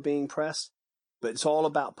CDs were being pressed, but it's all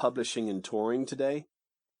about publishing and touring today.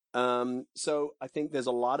 So I think there's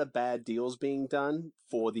a lot of bad deals being done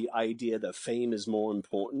for the idea that fame is more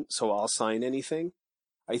important, so I'll sign anything.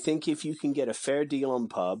 I think if you can get a fair deal on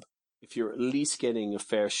pub, if you're at least getting a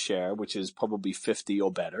fair share, which is probably 50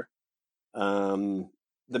 or better,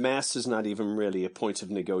 the master's not even really a point of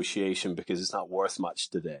negotiation because it's not worth much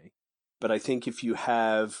today. But I think if you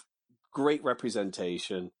have great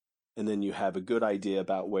representation and then you have a good idea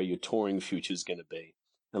about where your touring future is going to be,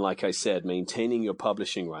 and like I said, maintaining your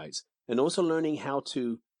publishing rights and also learning how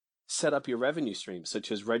to set up your revenue streams, such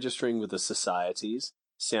as registering with the societies,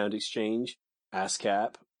 Sound Exchange,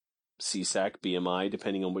 ASCAP, CSAC, BMI,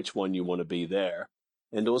 depending on which one you want to be there,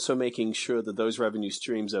 and also making sure that those revenue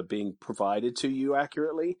streams are being provided to you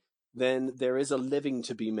accurately, then there is a living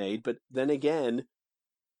to be made. But then again,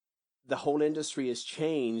 the whole industry has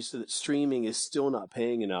changed so that streaming is still not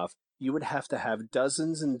paying enough. You would have to have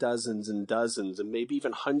dozens and dozens and dozens and maybe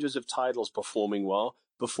even hundreds of titles performing well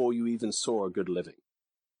before you even saw a good living.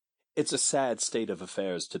 It's a sad state of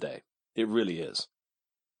affairs today. It really is.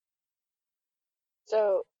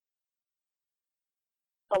 So,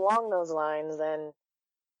 along those lines, then,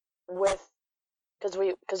 because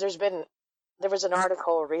there was an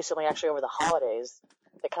article recently, actually over the holidays,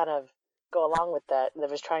 that kind of go along with that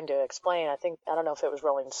was trying to explain. I don't know if it was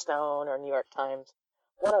Rolling Stone or New York Times,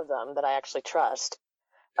 one of them that I actually trust.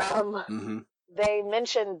 They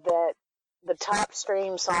mentioned that the top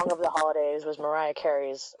stream song of the holidays was Mariah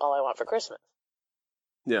Carey's "All I Want for Christmas."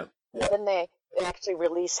 Yeah. Then they actually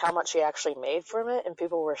released how much she actually made from it, and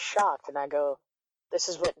people were shocked. And I go, this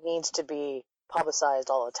is what needs to be publicized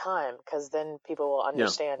all the time, because then people will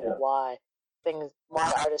understand why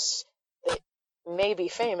artists that may be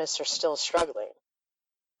famous are still struggling.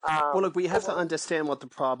 Well, look, we have to understand what the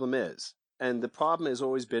problem is. And the problem has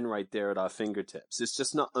always been right there at our fingertips. It's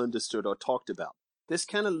just not understood or talked about. This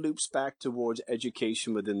kind of loops back towards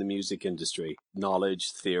education within the music industry,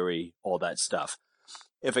 knowledge, theory, all that stuff.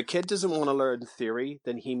 If a kid doesn't want to learn theory,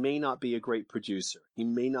 then he may not be a great producer. He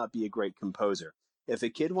may not be a great composer. If a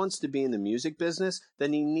kid wants to be in the music business,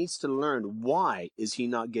 then he needs to learn why is he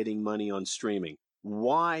not getting money on streaming?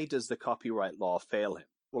 Why does the copyright law fail him?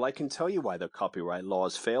 Well, I can tell you why the copyright law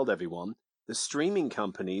has failed everyone. The streaming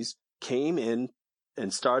companies came in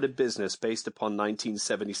and start a business based upon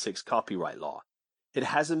 1976 copyright law. It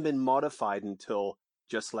hasn't been modified until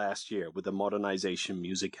just last year with the Modernization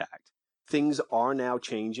Music Act. Things are now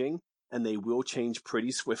changing, and they will change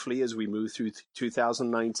pretty swiftly as we move through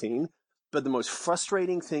 2019. But the most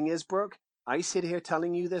frustrating thing is, Brooke, I sit here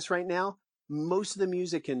telling you this right now, most of the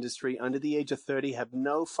music industry under the age of 30 have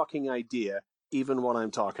no fucking idea even what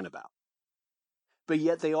I'm talking about. But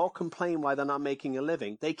yet they all complain why they're not making a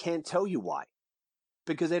living. They can't tell you why,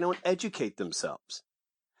 because they don't educate themselves.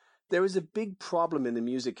 There is a big problem in the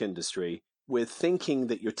music industry with thinking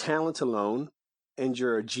that your talent alone and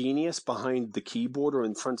your genius behind the keyboard or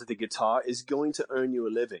in front of the guitar is going to earn you a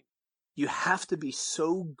living. You have to be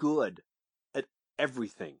so good at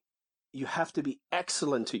everything. You have to be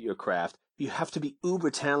excellent at your craft. You have to be uber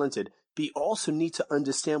talented, but you also need to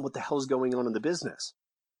understand what the hell's going on in the business.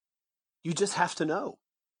 You just have to know.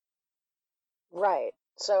 Right.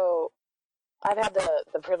 So I've had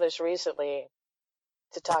the privilege recently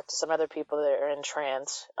to talk to some other people that are in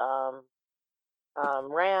trance.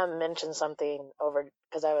 Ram mentioned something over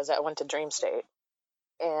because I went to Dream State,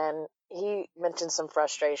 and he mentioned some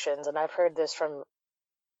frustrations, and I've heard this from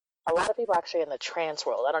a lot of people actually in the trance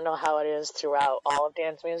world. I don't know how it is throughout all of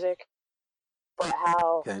dance music, but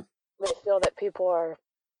how they feel that people are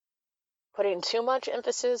putting too much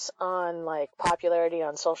emphasis on like popularity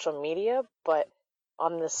on social media, but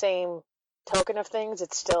on the same token of things,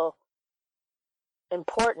 it's still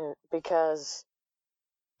important because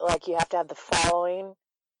like you have to have the following.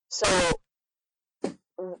 So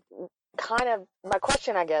kind of my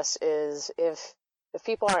question, I guess, is if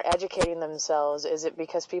people aren't educating themselves, is it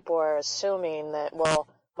because people are assuming that, well,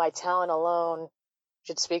 my talent alone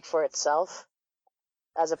should speak for itself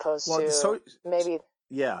as opposed to maybe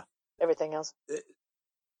everything else?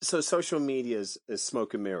 So social media is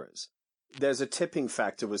smoke and mirrors. There's a tipping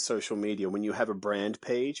factor with social media when you have a brand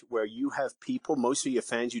page where you have people, most of your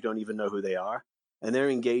fans, you don't even know who they are, and they're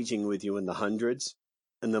engaging with you in the hundreds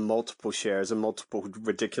and the multiple shares and multiple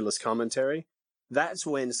ridiculous commentary. That's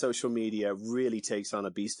when social media really takes on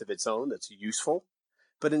a beast of its own that's useful.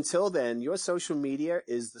 But until then, your social media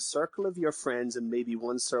is the circle of your friends and maybe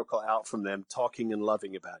one circle out from them talking and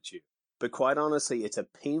loving about you. But quite honestly, it's a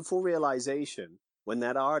painful realization when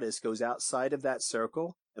that artist goes outside of that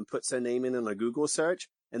circle and puts their name in a Google search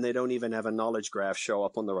and they don't even have a knowledge graph show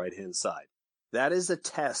up on the right-hand side. That is a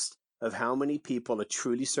test of how many people are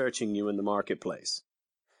truly searching you in the marketplace.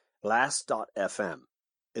 Last.fm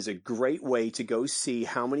is a great way to go see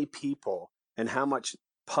how many people and how much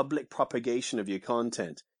public propagation of your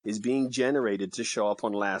content is being generated to show up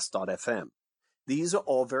on Last.fm. These are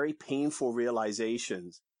all very painful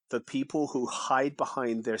realizations for people who hide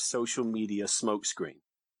behind their social media smokescreen.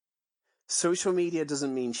 Social media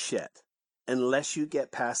doesn't mean shit unless you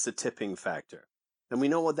get past the tipping factor. And we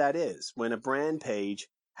know what that is. When a brand page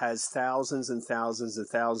has thousands and thousands and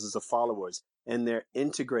thousands of followers and they're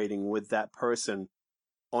integrating with that person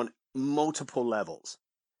on multiple levels.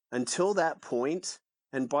 Until that point,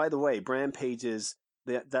 and by the way, brand pages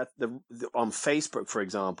on Facebook, for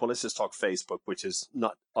example, let's just talk Facebook, which is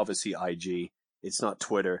not obviously IG. It's not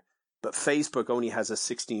Twitter, but Facebook only has a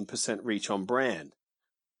 16% reach on brand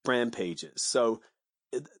pages. So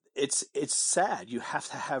it's sad. You have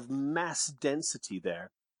to have mass density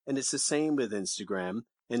there. And it's the same with Instagram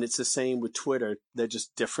and it's the same with Twitter. They're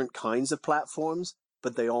just different kinds of platforms,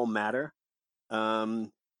 but they all matter.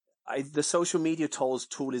 The social media tool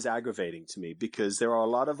is aggravating to me because there are a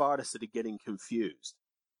lot of artists that are getting confused.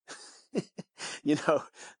 You know,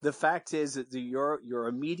 the fact is that your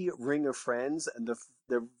immediate ring of friends and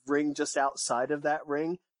the ring just outside of that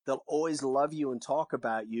ring, they'll always love you and talk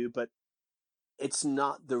about you, but it's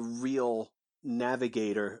not the real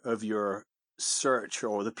navigator of your search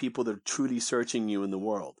or the people that are truly searching you in the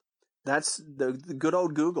world. That's the good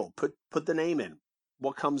old Google. Put the name in.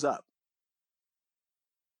 What comes up?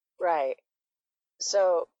 Right.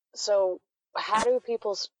 So how do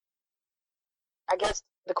I guess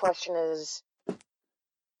the question is,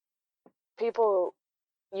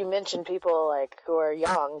 you mentioned people like who are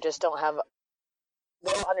young they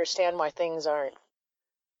don't understand why things aren't,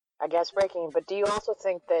 I guess, breaking. But do you also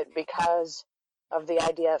think that because of the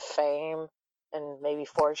idea of fame and maybe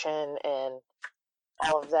fortune and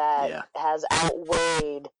all of that has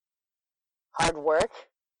outweighed hard work?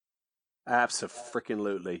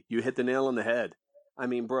 Absolutely. You hit the nail on the head. I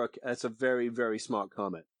mean, Brooke, that's a very, very smart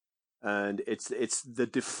comment. And it's the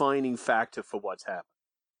defining factor for what's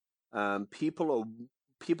happened.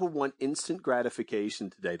 People want instant gratification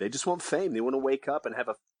today. They just want fame. They want to wake up and have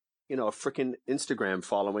a freaking Instagram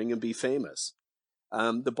following and be famous.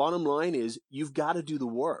 The bottom line is you've got to do the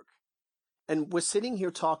work. And we're sitting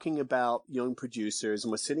here talking about young producers,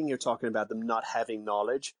 and we're sitting here talking about them not having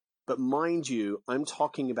knowledge. But mind you, I'm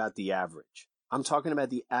talking about the average. I'm talking about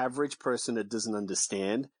the average person that doesn't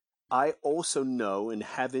understand. I also know and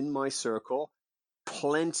have in my circle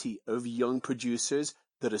plenty of young producers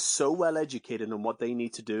that are so well educated on what they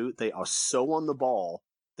need to do. They are so on the ball.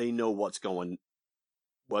 They know what's going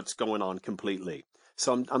on completely.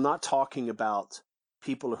 So I'm not talking about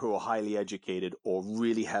people who are highly educated or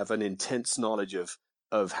really have an intense knowledge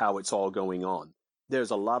of how it's all going on.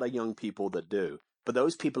 There's a lot of young people that do, but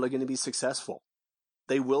those people are going to be successful.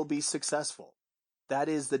 They will be successful. That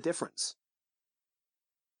is the difference.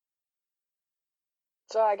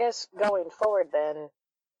 So I guess going forward then,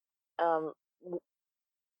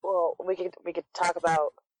 well, we could talk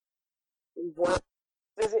about what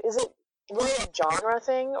is it really a genre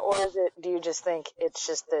thing, or do you just think it's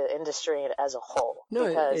just the industry as a whole? No,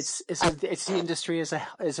 Because it's the industry as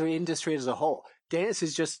a whole. Dance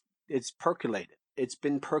is just, it's percolated. It's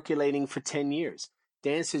been percolating for 10 years.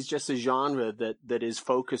 Dance is just a genre that is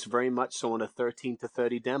focused very much so on a 13 to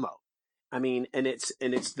 30 demo. I mean, and it's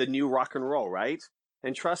the new rock and roll, right?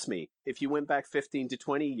 And trust me, if you went back 15 to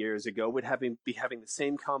 20 years ago, we'd be having the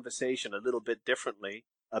same conversation a little bit differently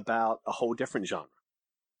about a whole different genre.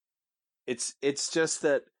 It's just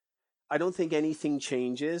that I don't think anything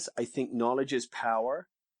changes. I think knowledge is power.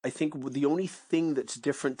 I think the only thing that's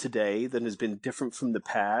different today than has been different from the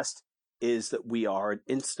past is that we are an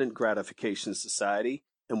instant gratification society,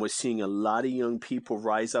 and we're seeing a lot of young people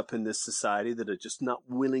rise up in this society that are just not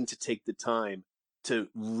willing to take the time to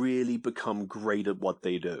really become great at what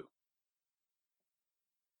they do.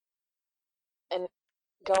 And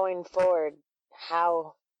going forward,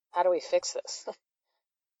 how do we fix this?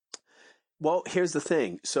 Well, here's the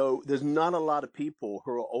thing. So there's not a lot of people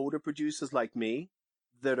who are older producers like me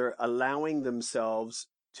that are allowing themselves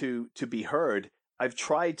to be heard. I've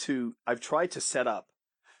tried to set up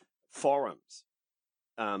forums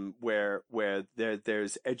where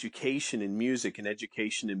there's education in music and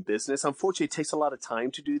education in business. Unfortunately, it takes a lot of time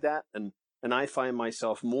to do that, and I find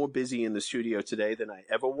myself more busy in the studio today than I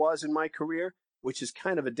ever was in my career, which is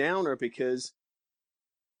kind of a downer because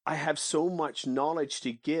I have so much knowledge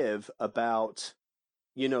to give about,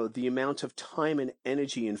 the amount of time and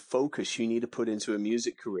energy and focus you need to put into a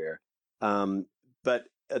music career. But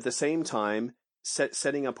at the same time,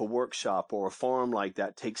 setting up a workshop or a forum like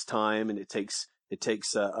that takes time, and it takes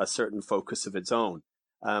a certain focus of its own.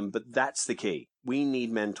 But that's the key. We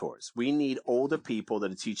need mentors. We need older people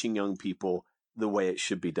that are teaching young people the way it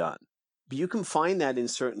should be done. But you can find that in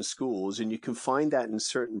certain schools, and you can find that in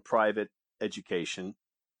certain private education.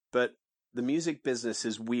 But the music business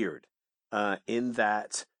is weird in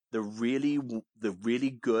that the really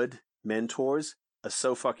good mentors are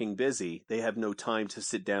so fucking busy, they have no time to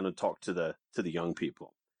sit down and talk to the young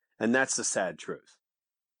people. And that's the sad truth.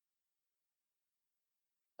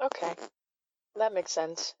 Okay, that makes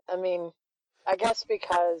sense. I mean, I guess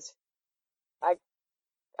because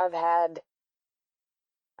I've had,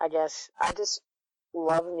 I just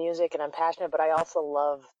love music and I'm passionate, but I also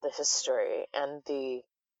love the history and the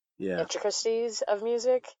intricacies of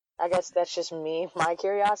music. I guess that's just me, my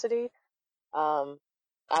curiosity. I'm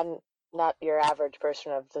not your average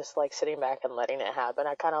person of just like sitting back and letting it happen.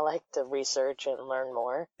 I kind of like to research and learn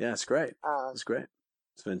more. Yeah, it's great. It's great.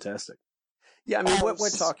 It's fantastic. Yeah, I mean, we're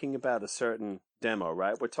talking about a certain demo,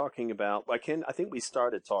 right? We're talking about, I think we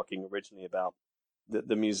started talking originally about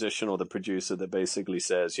the musician or the producer that basically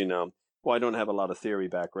says, well, I don't have a lot of theory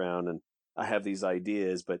background and I have these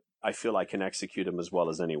ideas, but I feel I can execute them as well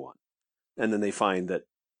as anyone. And then they find that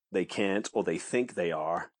they can't, or they think they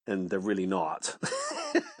are, and they're really not.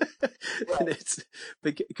 And it's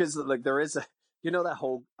because like there is that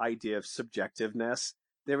whole idea of subjectiveness.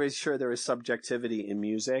 There is subjectivity in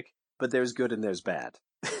music, but there's good and there's bad.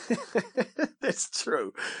 It's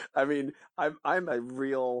true. I mean, I'm a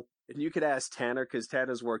real, and you could ask Tanner, because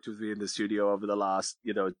Tanner's worked with me in the studio over the last,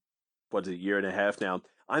 year and a half now.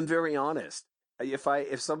 I'm very honest.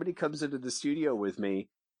 If somebody comes into the studio with me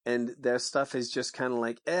and their stuff is just kind of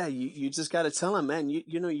like, you just got to tell them, man, you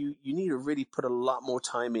need to really put a lot more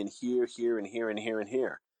time in here, and here, and here, and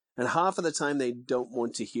here. And half of the time they don't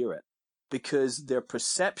want to hear it because their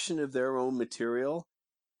perception of their own material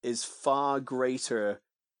is far greater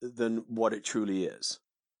than what it truly is.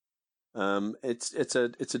 It's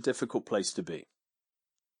a difficult place to be.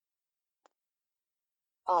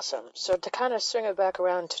 Awesome. So to kind of swing it back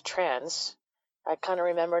around to trance, I kind of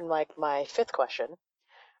remembered like my fifth question.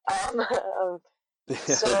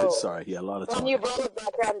 So sorry, a lot of talking. When you brought it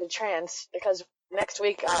back around to trance, because next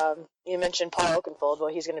week you mentioned Paul Oakenfold. Well,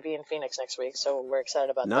 he's going to be in Phoenix next week, so we're excited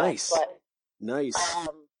about nice. that. Nice.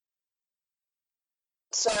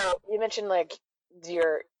 So you mentioned like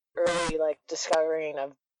your early like discovering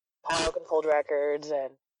of Paul Oakenfold records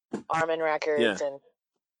and Armin Yeah. records and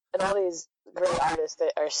all these great artists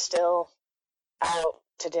that are still out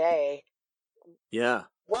today. Yeah.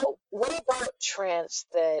 What about trance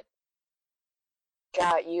that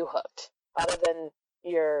got you hooked, other than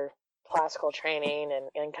your classical training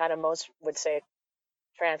and kind of most would say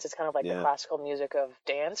trance is kind of like the Yeah. classical music of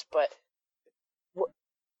dance, but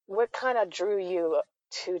what kind of drew you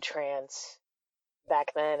to trance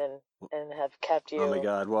back then and have kept Oh my you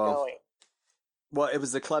God. going? Well, it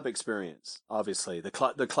was the club experience, obviously. The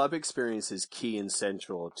club experience is key and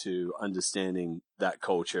central to understanding that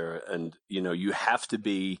culture. And, you have to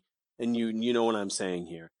be, and you know what I'm saying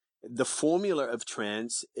here. The formula of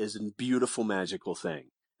trance is a beautiful, magical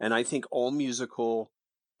thing. And I think all musical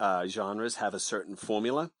genres have a certain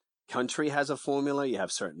formula. Country has a formula. You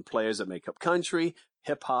have certain players that make up country,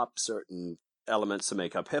 hip hop, certain elements that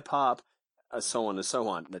make up hip hop, so on and so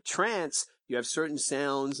on. The trance, you have certain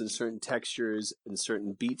sounds and certain textures and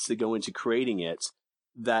certain beats that go into creating it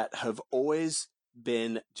that have always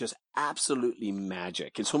been just absolutely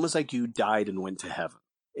magic. It's almost like you died and went to heaven.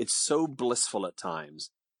 It's so blissful at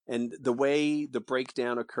times. And the way the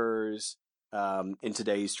breakdown occurs in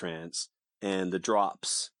today's trance and the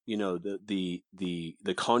drops, the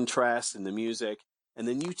contrast in the music, and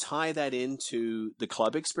then you tie that into the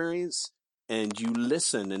club experience, and you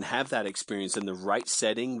listen and have that experience in the right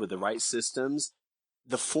setting with the right systems,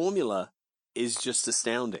 the formula is just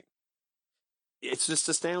astounding. It's just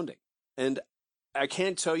astounding. And I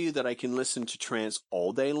can't tell you that I can listen to trance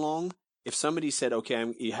all day long. If somebody said,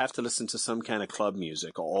 okay, you have to listen to some kind of club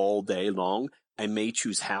music all day long, I may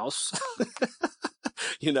choose house,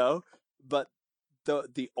 but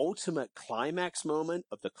the ultimate climax moment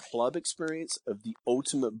of the club experience, of the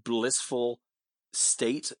ultimate blissful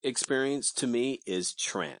state experience to me, is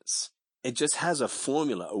trance. It just has a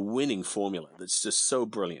formula, a winning formula that's just so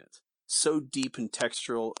brilliant, so deep and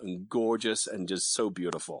textural and gorgeous and just so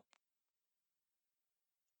beautiful.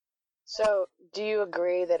 So, do you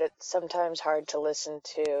agree that it's sometimes hard to listen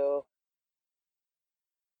to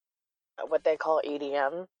what they call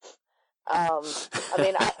EDM? I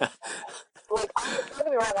mean, don't get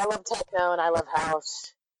me wrong, I love techno and I love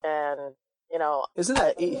house, and Isn't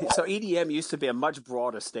that so? EDM used to be a much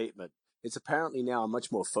broader statement. It's apparently now a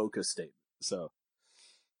much more focused statement. So,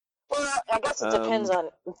 well, I guess it depends on.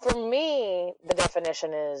 For me, the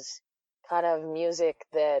definition is kind of music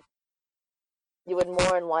that you would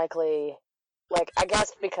more than likely, like, I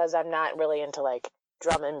guess because I'm not really into like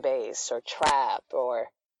drum and bass or trap or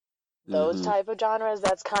those type of genres.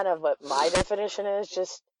 That's kind of what my definition is.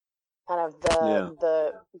 Just kind of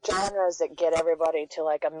the genres that get everybody to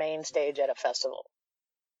like a main stage at a festival.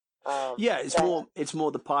 It's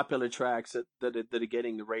more the popular tracks that are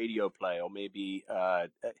getting the radio play, or maybe I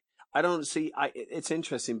don't see. It's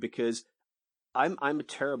interesting because I'm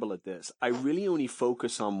terrible at this. I really only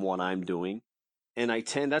focus on what I'm doing. And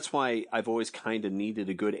that's why I've always kind of needed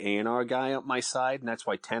a good A&R guy up my side. And that's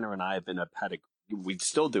why Tanner and I have we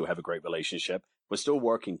still do have a great relationship. We're still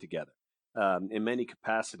working together, in many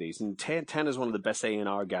capacities. And Tanner's one of the best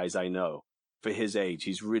A&R guys I know for his age.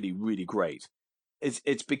 He's really, really great.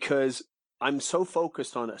 It's because I'm so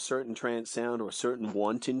focused on a certain trance sound or a certain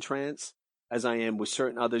want in trance as I am with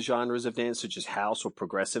certain other genres of dance, such as house or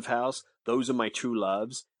progressive house. Those are my true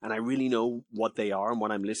loves, and I really know what they are and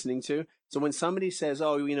what I'm listening to. So when somebody says,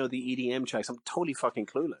 oh, the EDM tracks, I'm totally fucking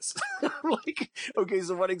clueless. I'm like, okay,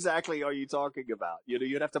 so what exactly are you talking about?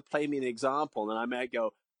 You'd have to play me an example, and I might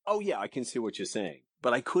go, oh yeah, I can see what you're saying.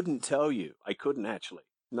 But I couldn't tell you. I couldn't actually.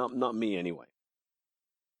 Not me anyway.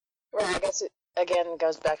 Well, I guess it, again,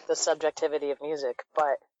 goes back to the subjectivity of music,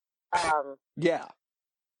 but yeah.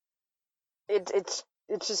 It's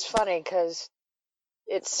just funny because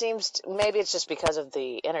it seems maybe it's just because of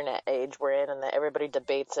the internet age we're in and that everybody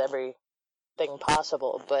debates everything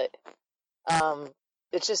possible, but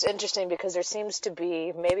it's just interesting because there seems to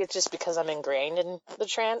be, maybe it's just because I'm ingrained in the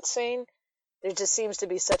trance scene, there just seems to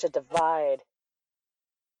be such a divide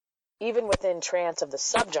even within trance of the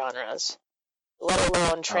subgenres, let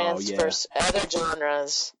alone trance versus other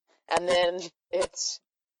genres, and then it's,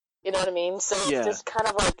 you know what I mean? So it's just kind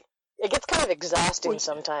of like, it gets kind of exhausting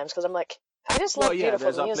sometimes because I'm like, I just love beautiful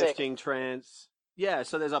there's music. Uplifting trance. Yeah,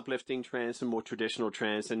 so there's uplifting trance and more traditional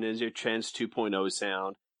trance, and there's your trance 2.0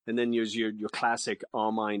 sound, and then there's your classic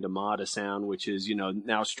Armind Armada sound, which is,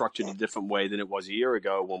 now structured a different way than it was a year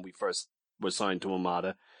ago when we first were signed to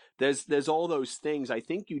Armada. There's all those things. I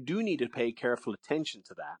think you do need to pay careful attention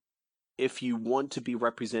to that if you want to be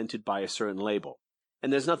represented by a certain label.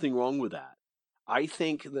 And there's nothing wrong with that. I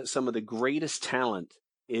think that some of the greatest talent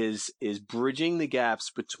is bridging the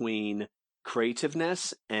gaps between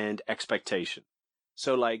creativeness and expectation.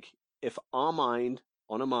 So like if Armind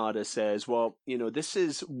on Armada says, well, this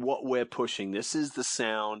is what we're pushing. This is the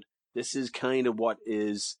sound. This is kind of what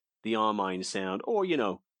is the Armind sound, or,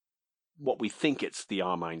 what we think it's the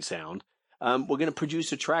Armind sound. We're going to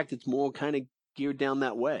produce a track that's more kind of geared down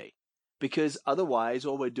that way, because otherwise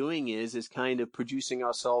all we're doing is kind of producing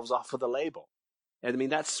ourselves off of the label. And I mean,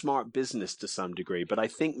 that's smart business to some degree, but I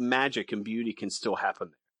think magic and beauty can still happen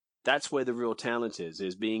there. That's where the real talent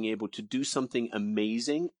is being able to do something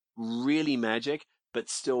amazing, really magic, but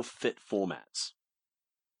still fit formats.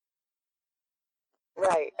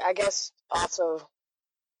 Right. I guess also,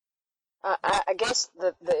 I guess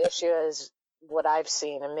the issue is what I've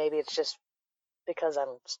seen, and maybe it's just because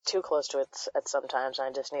I'm too close to it at sometimes.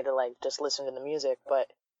 I just need to just listen to the music, but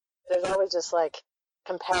there's always just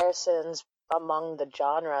comparisons among the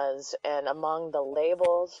genres and among the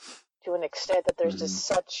labels to an extent that there's just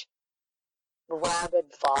such rabid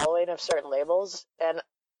following of certain labels. And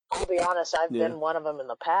I'll be honest, I've been one of them in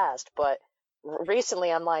the past, but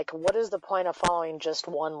recently I'm like, what is the point of following just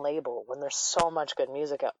one label when there's so much good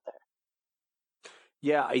music out there?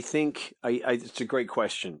 Yeah, I think it's a great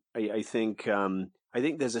question. I think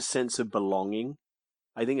there's a sense of belonging.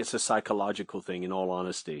 I think it's a psychological thing, in all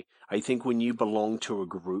honesty. I think when you belong to a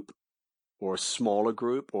group or a smaller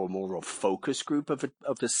group or more of a focus group of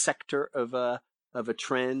a sector of a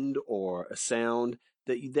trend or a sound,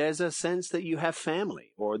 that there's a sense that you have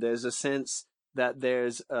family, or there's a sense that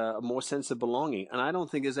there's a more sense of belonging. And I don't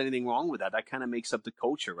think there's anything wrong with that. That kind of makes up the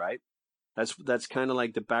culture, right? That's kind of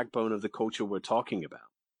like the backbone of the culture we're talking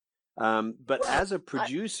about. But as a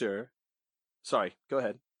producer, sorry, go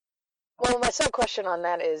ahead. Well, my sub question on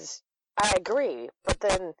that is, I agree, but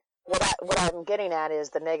then what I'm getting at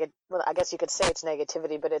is the negative. Well, I guess you could say it's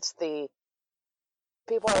negativity, but it's the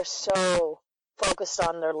people are so focused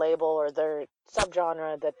on their label or their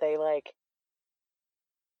subgenre that they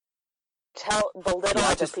belittle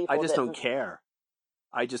other people. I just don't care.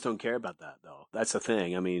 I just don't care about that, though. That's the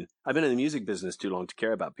thing. I mean, I've been in the music business too long to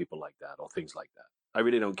care about people like that or things like that. I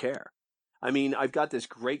really don't care. I mean, I've got this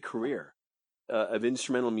great career of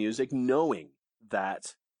instrumental music, knowing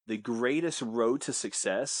that the greatest road to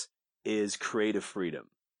success is creative freedom.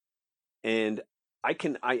 And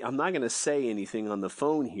I'm not going to say anything on the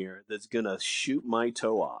phone here that's going to shoot my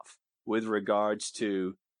toe off with regards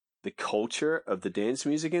to the culture of the dance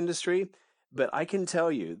music industry. But I can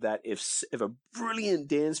tell you that if a brilliant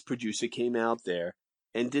dance producer came out there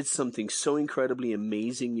and did something so incredibly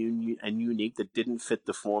amazing and unique that didn't fit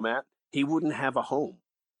the format, he wouldn't have a home.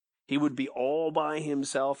 He would be all by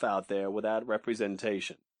himself out there without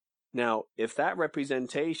representation. Now, if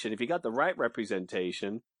you got the right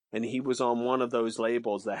representation, and he was on one of those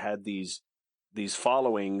labels that had these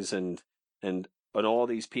followings and all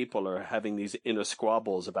these people are having these inner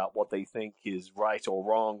squabbles about what they think is right or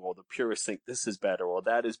wrong, or the purists think this is better or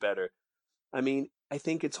that is better. I mean, I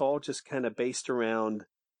think it's all just kind of based around,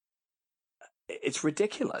 it's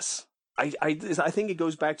ridiculous. I think it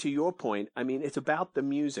goes back to your point. I mean, it's about the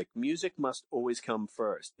music. Music must always come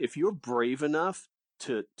first. If you're brave enough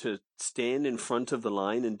to stand in front of the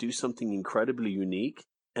line and do something incredibly unique,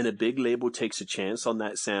 and a big label takes a chance on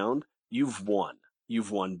that sound, you've won.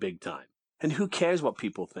 You've won big time. And who cares what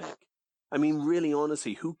people think? I mean, really,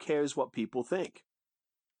 honestly, who cares what people think?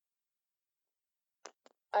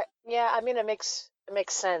 I mean, it makes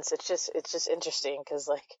sense. It's just interesting because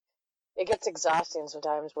it gets exhausting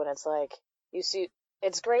sometimes when it's you see.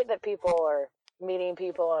 It's great that people are meeting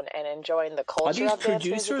people and enjoying the culture. Are these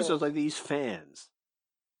producers or are these fans?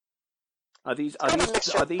 Are these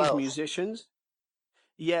musicians?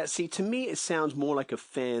 Yeah, see, to me, it sounds more like a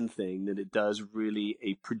fan thing than it does really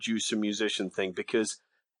a producer-musician thing, because,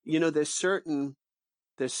 there's certain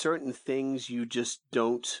things you just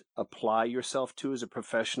don't apply yourself to as a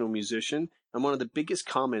professional musician. And one of the biggest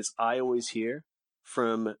comments I always hear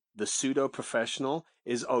from the pseudo-professional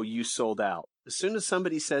is, oh, you sold out. As soon as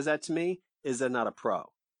somebody says that to me, they're not a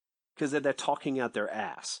pro, because they're talking out their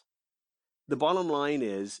ass. The bottom line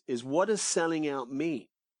is what does selling out mean?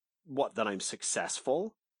 What, that I'm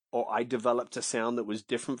successful, or I developed a sound that was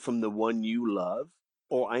different from the one you love,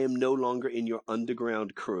 or I am no longer in your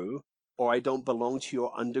underground crew, or I don't belong to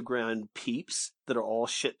your underground peeps that are all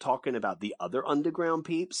shit talking about the other underground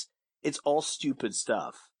peeps? It's all stupid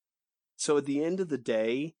stuff. So at the end of the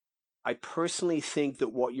day, I personally think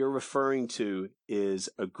that what you're referring to is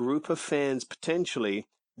a group of fans potentially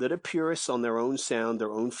that are purists on their own sound,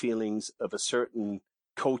 their own feelings of a certain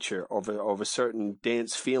culture, of a certain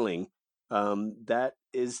dance feeling, that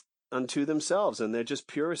is unto themselves, and they're just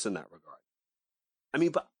purists in that regard. I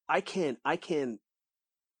mean, but I can't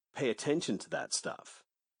pay attention to that stuff.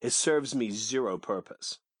 It serves me zero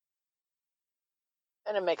purpose.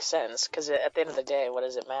 And it makes sense, because at the end of the day, what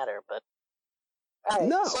does it matter? But all right,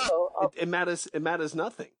 No, so it matters. It matters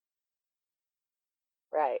nothing.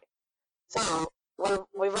 right. So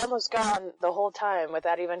we've almost gone the whole time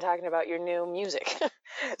without even talking about your new music.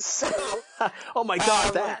 So Oh my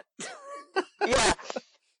God, that. yeah.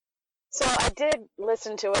 So I did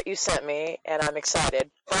listen to what you sent me, and I'm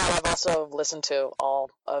excited. But I've also listened to all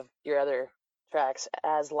of your other tracks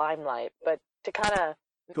as Limelight. But to kind of,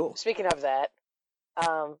 Cool. speaking of that,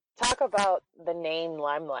 talk about the name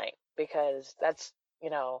Limelight, because that's,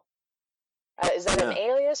 is that an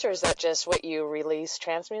Yeah. alias, or is that just what you release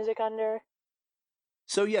trance music under?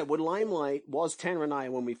 So yeah, what Limelight was Tanner and I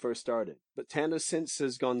when we first started, but Tanner since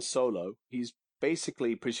has gone solo. He's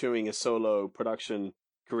basically pursuing a solo production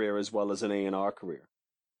career as well as an A&R career,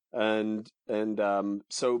 but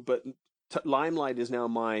Limelight is now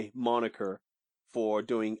my moniker for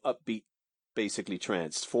doing upbeat, basically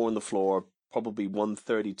trance, four on the floor, probably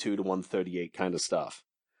 132 to 138 kind of stuff.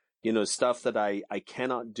 Stuff that I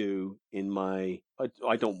cannot do I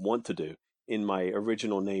don't want to do in my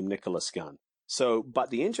original name, Nicholas Gunn. So,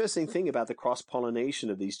 but the interesting thing about the cross-pollination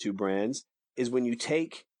of these two brands is when you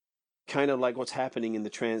take kind of like what's happening in the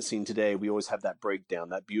trance scene today, we always have that breakdown,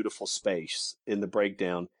 that beautiful space in the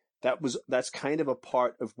breakdown. That's kind of a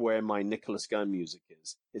part of where my Nicholas Gunn music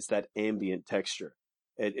is. It's that ambient texture.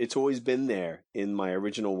 It's always been there in my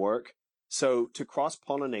original work. So to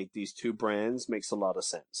cross-pollinate these two brands makes a lot of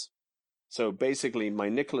sense. So basically my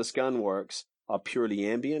Nicholas Gunn works are purely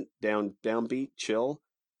ambient, downbeat, chill,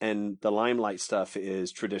 and the Limelight stuff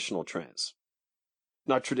is traditional trance.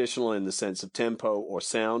 Not traditional in the sense of tempo or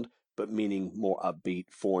sound, but meaning more upbeat,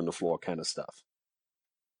 four on the floor kind of stuff.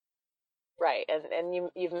 Right, and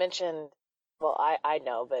you've mentioned, well, I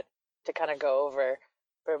know, but to kind of go over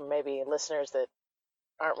for maybe listeners that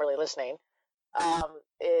aren't really listening,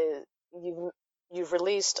 is you've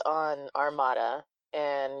released on Armada,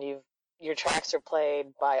 and your tracks are played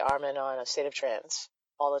by Armin on A State of Trance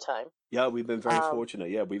all the time. Yeah, we've been very fortunate.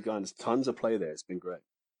 Yeah, we've gotten tons of play there. It's been great.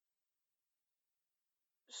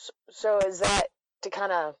 So is that to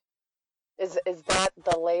kind of is that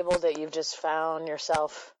the label that you've just found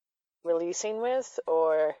yourself releasing with,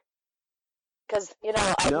 or because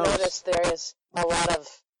I've noticed there is a lot of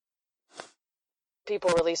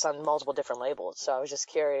people release on multiple different labels, so I was just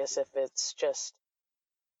curious if it's just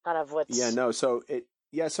kind of what's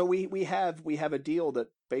so we have a deal that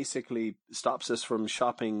basically stops us from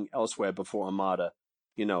shopping elsewhere before Armada,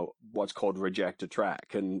 what's called reject a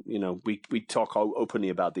track. And, we talk openly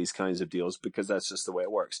about these kinds of deals because that's just the way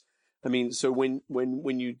it works. I mean, so when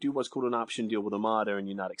you do what's called an option deal with Armada and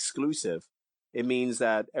you're not exclusive, it means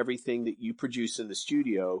that everything that you produce in the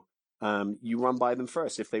studio, you run by them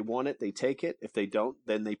first. If they want it, they take it. If they don't,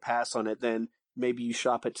 then they pass on it. Then maybe you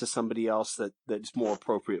shop it to somebody else that's more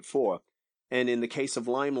appropriate for. And in the case of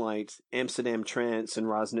Limelight, Amsterdam Trance and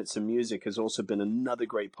Rosnitzer Music has also been another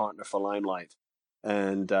great partner for Limelight.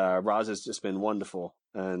 And Roz has just been wonderful.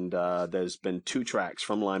 And there's been 2 tracks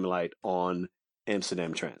from Limelight on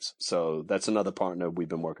Amsterdam Trance. So that's another partner we've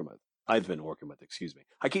been working with. I've been working with, excuse me.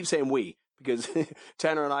 I keep saying we because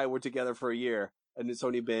Tanner and I were together for a year, and it's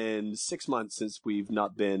only been 6 months since we've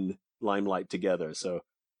not been Limelight together. So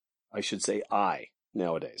I should say I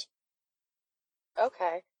nowadays.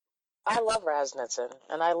 okay. I love Rasnitzen,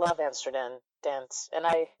 and I love Amsterdam Dance, and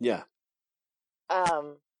I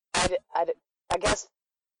guess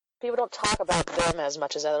people don't talk about them as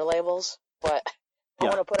much as other labels, but I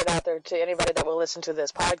want to put it out there to anybody that will listen to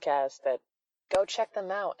this podcast that go check them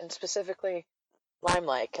out, and specifically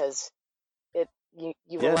Limelight, because you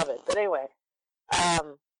will love it. But anyway,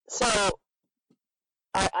 so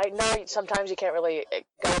I know sometimes you can't really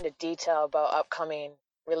go into detail about upcoming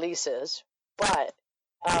releases, but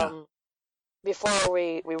before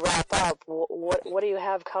we wrap up, what do you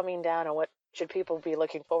have coming down, and what should people be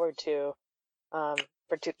looking forward to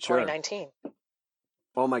for 2019?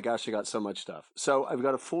 Oh my gosh, I got so much stuff. So I've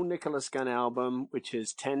got a full Nicholas Gunn album, which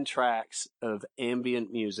is 10 tracks of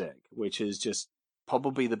ambient music, which is just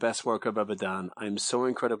probably the best work I've ever done. I'm so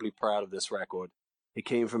incredibly proud of this record. It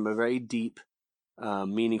came from a very deep,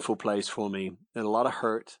 meaningful place for me, and a lot of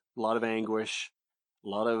hurt, a lot of anguish, a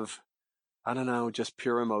lot of, I don't know, just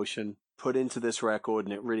pure emotion put into this record,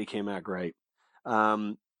 and it really came out great.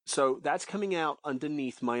 So that's coming out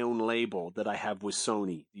underneath my own label that I have with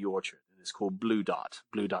Sony, The Orchard. It's called Blue Dot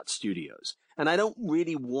Studios. And I don't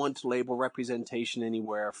really want label representation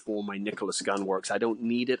anywhere for my Nicholas Gunn works. I don't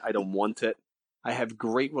need it. I don't want it. I have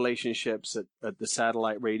great relationships at the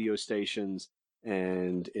satellite radio stations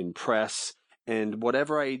and in press and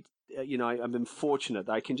whatever I've been fortunate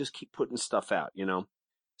that I can just keep putting stuff out,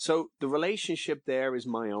 So the relationship there is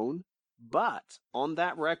my own. But on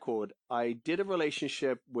that record, I did a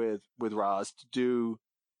relationship with Roz to do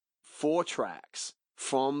 4 tracks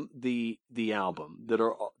from the album that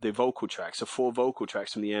are the vocal tracks, so 4 vocal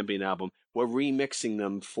tracks from the ambient album. We're remixing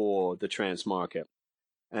them for the trance market.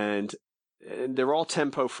 And they're all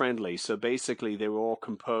tempo friendly. So basically they were all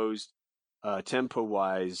composed tempo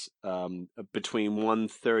wise between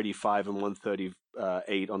 135 and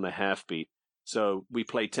 138 on the half beat. So we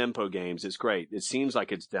play tempo games. It's great. It seems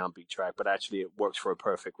like it's a downbeat track, but actually it works for a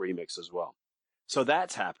perfect remix as well. So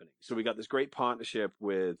that's happening. So we got this great partnership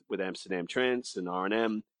with Amsterdam Trance and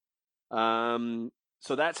R&M.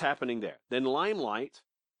 So that's happening there. Then Limelight,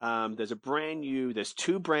 there's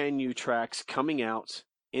 2 brand new tracks coming out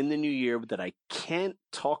in the new year that I can't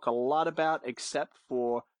talk a lot about except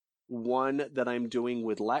for one that I'm doing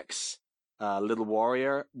with Lex, Little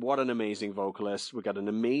Warrior. What an amazing vocalist. We got an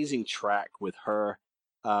amazing track with her.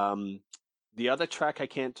 The other track I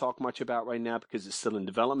can't talk much about right now because it's still in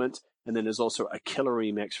development. And then there's also a killer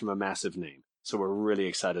remix from a massive name. So we're really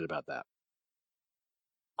excited about that.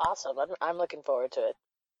 Awesome. I'm looking forward to it.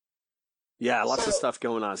 Yeah, lots of stuff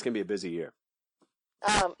going on. It's going to be a busy year.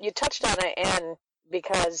 You touched on it, and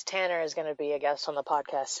because Tanner is going to be a guest on the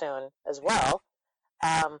podcast soon as well.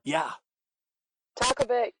 Yeah. Talk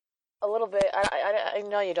a little bit. I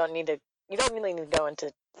know you don't really need to go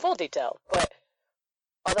into full detail, but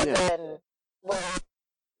other than, well,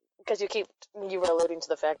 because you were alluding to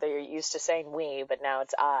the fact that you're used to saying we, but now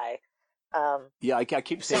it's I. Yeah, I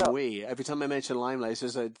keep saying we. Every time I mention Limelight,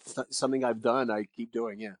 it's just something I've done, I keep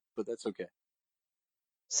doing, yeah. But that's okay.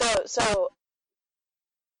 So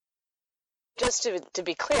just to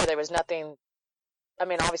be clear, there was nothing, I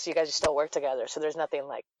mean, obviously you guys still work together, so there's nothing,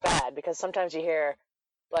 like, bad, because sometimes you hear,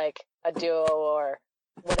 like, a duo or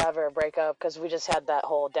whatever break up, because we just had that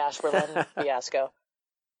whole Dash Berlin fiasco.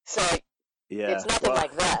 So, yeah, it's nothing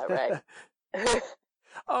like that, right?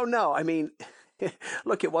 Oh, no, I mean,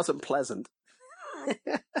 look, it wasn't pleasant.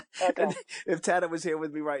 Okay. If Tanner was here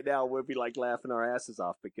with me right now, we'd be, like, laughing our asses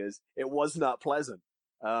off, because it was not pleasant.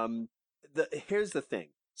 Here's the thing.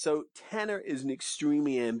 So Tanner is an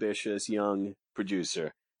extremely ambitious young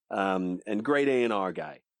producer, and great A&R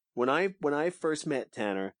guy. When I first met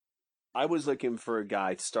Tanner, I was looking for a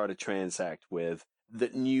guy to start a trance act with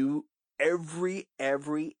that knew every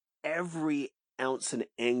ounce and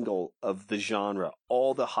angle of the genre,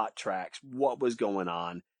 all the hot tracks, what was going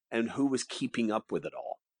on, and who was keeping up with it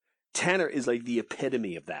all. Tanner is like the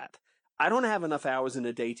epitome of that. I don't have enough hours in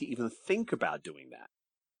a day to even think about doing that,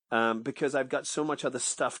 because I've got so much other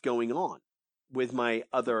stuff going on with my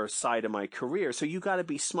other side of my career. So you got to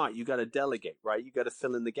be smart. You got to delegate, right? You got to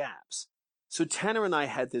fill in the gaps. So Tanner and I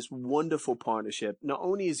had this wonderful partnership. Not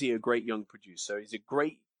only is he a great young producer, he's a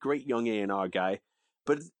great young A&R guy,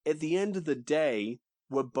 but at the end of the day,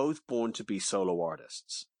 we're both born to be solo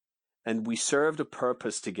artists. And we served a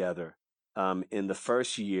purpose together. In the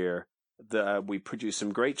first year, we produced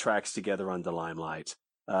some great tracks together under Limelight.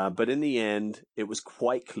 But in the end, it was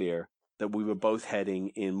quite clear that we were both heading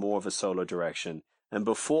in more of a solo direction. And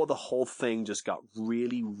before the whole thing just got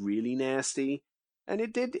really, really nasty, and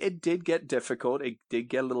it did get difficult, it did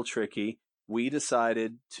get a little tricky, we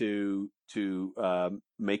decided to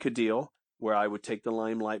make a deal where I would take the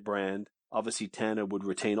Limelight brand. Obviously, Tanner would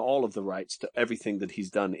retain all of the rights to everything that he's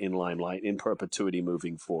done in Limelight in perpetuity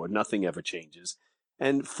moving forward. Nothing ever changes.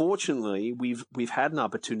 And fortunately, we've had an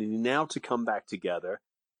opportunity now to come back together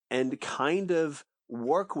and kind of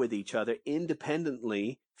work with each other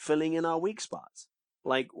independently, filling in our weak spots.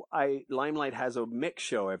 Like Limelight has a mix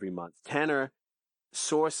show every month. Tanner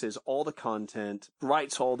sources all the content,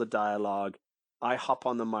 writes all the dialogue. I hop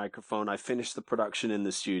on the microphone. I finish the production in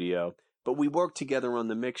the studio, but we work together on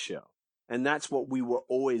the mix show. And that's what we were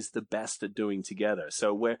always the best at doing together.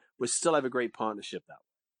 So we still have a great partnership that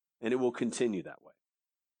way, and it will continue that way.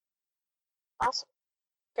 Awesome.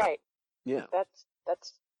 Great. Yeah.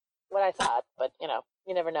 That's what I thought, but you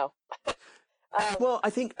never know. Well, I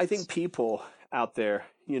think people out there,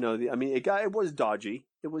 it was dodgy.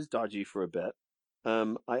 It was dodgy for a bit.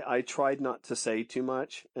 I tried not to say too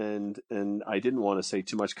much, and I didn't want to say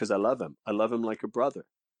too much because I love him. I love him like a brother.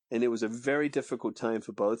 And it was a very difficult time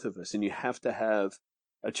for both of us. And you have to have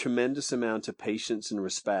a tremendous amount of patience and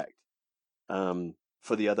respect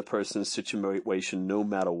for the other person's situation, no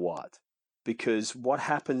matter what. Because what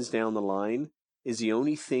happens down the line is the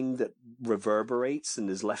only thing that reverberates and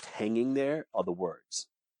is left hanging there are the words.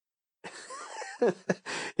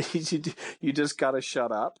 You just got to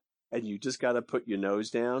shut up, and you just got to put your nose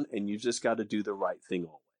down, and you just got to do the right thing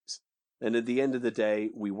always. And at the end of the day,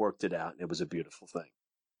 we worked it out, and it was a beautiful thing.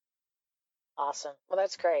 Awesome. Well,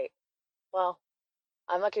 that's great. Well,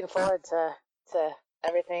 I'm looking forward to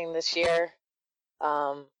everything this year.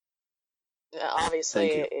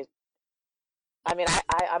 Obviously, I mean,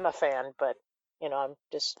 I'm a fan, but I'm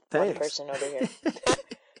just one person over here.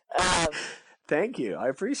 Thank you. I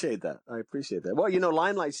appreciate that. Well,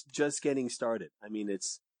 Limelight's just getting started. I mean,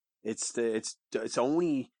 it's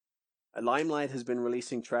only Limelight has been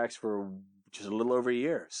releasing tracks for just a little over a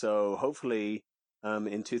year. So hopefully,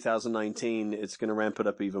 in 2019, it's going to ramp it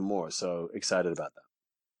up even more. So excited about that.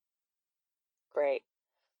 Great.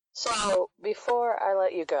 So before I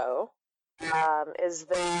let you go, is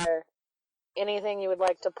there anything you would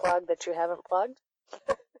like to plug that you haven't plugged?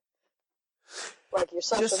 Like your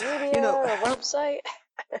social media or website?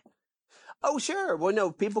 Oh, sure. Well,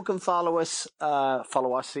 no, people can follow us.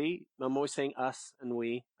 See, I'm always saying us and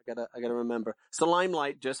we. I gotta remember. So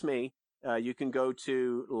Limelight, just me. You can go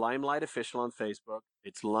to Limelight Official on Facebook.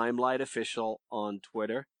 It's Limelight Official on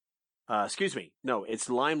Twitter. Excuse me. No, it's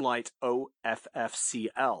Limelight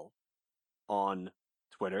OFFCL on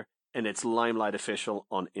Twitter, and it's Limelight Official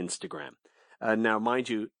on Instagram. Now, mind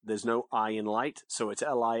you, there's no I in light, so it's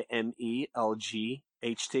LIMELGHT.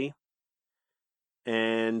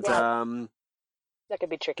 And that could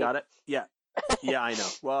be tricky. Got it? Yeah. Yeah, I know.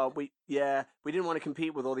 Well, we didn't want to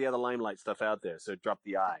compete with all the other Limelight stuff out there, so drop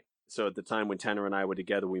the I. So at the time when Tanner and I were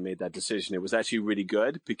together, we made that decision. It was actually really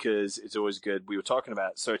good because it's always good. We were talking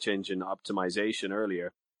about search engine optimization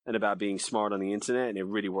earlier and about being smart on the internet, and it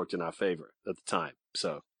really worked in our favor at the time.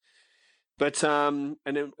 So, but, and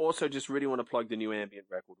then also just really want to plug the new ambient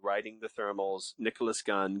record, Riding the Thermals, Nicholas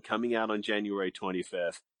Gunn, coming out on January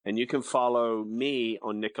 25th. And you can follow me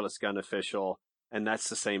on Nicholas Gunn Official, and that's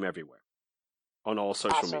the same everywhere on all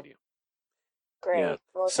social media. Great. Yeah.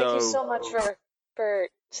 Well, thank you so much for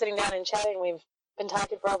sitting down and chatting. We've been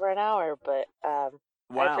talking for over an hour, but wow,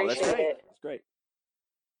 I appreciate it. That's great.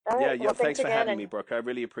 All right. Yeah, well, thanks for having me, Brooke. I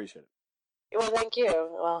really appreciate it. Well, thank you.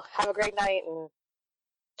 Well, have a great night, and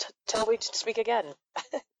till we speak again.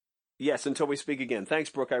 Yes, until we speak again. Thanks,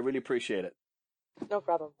 Brooke. I really appreciate it. No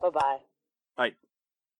problem. Bye-bye. All right.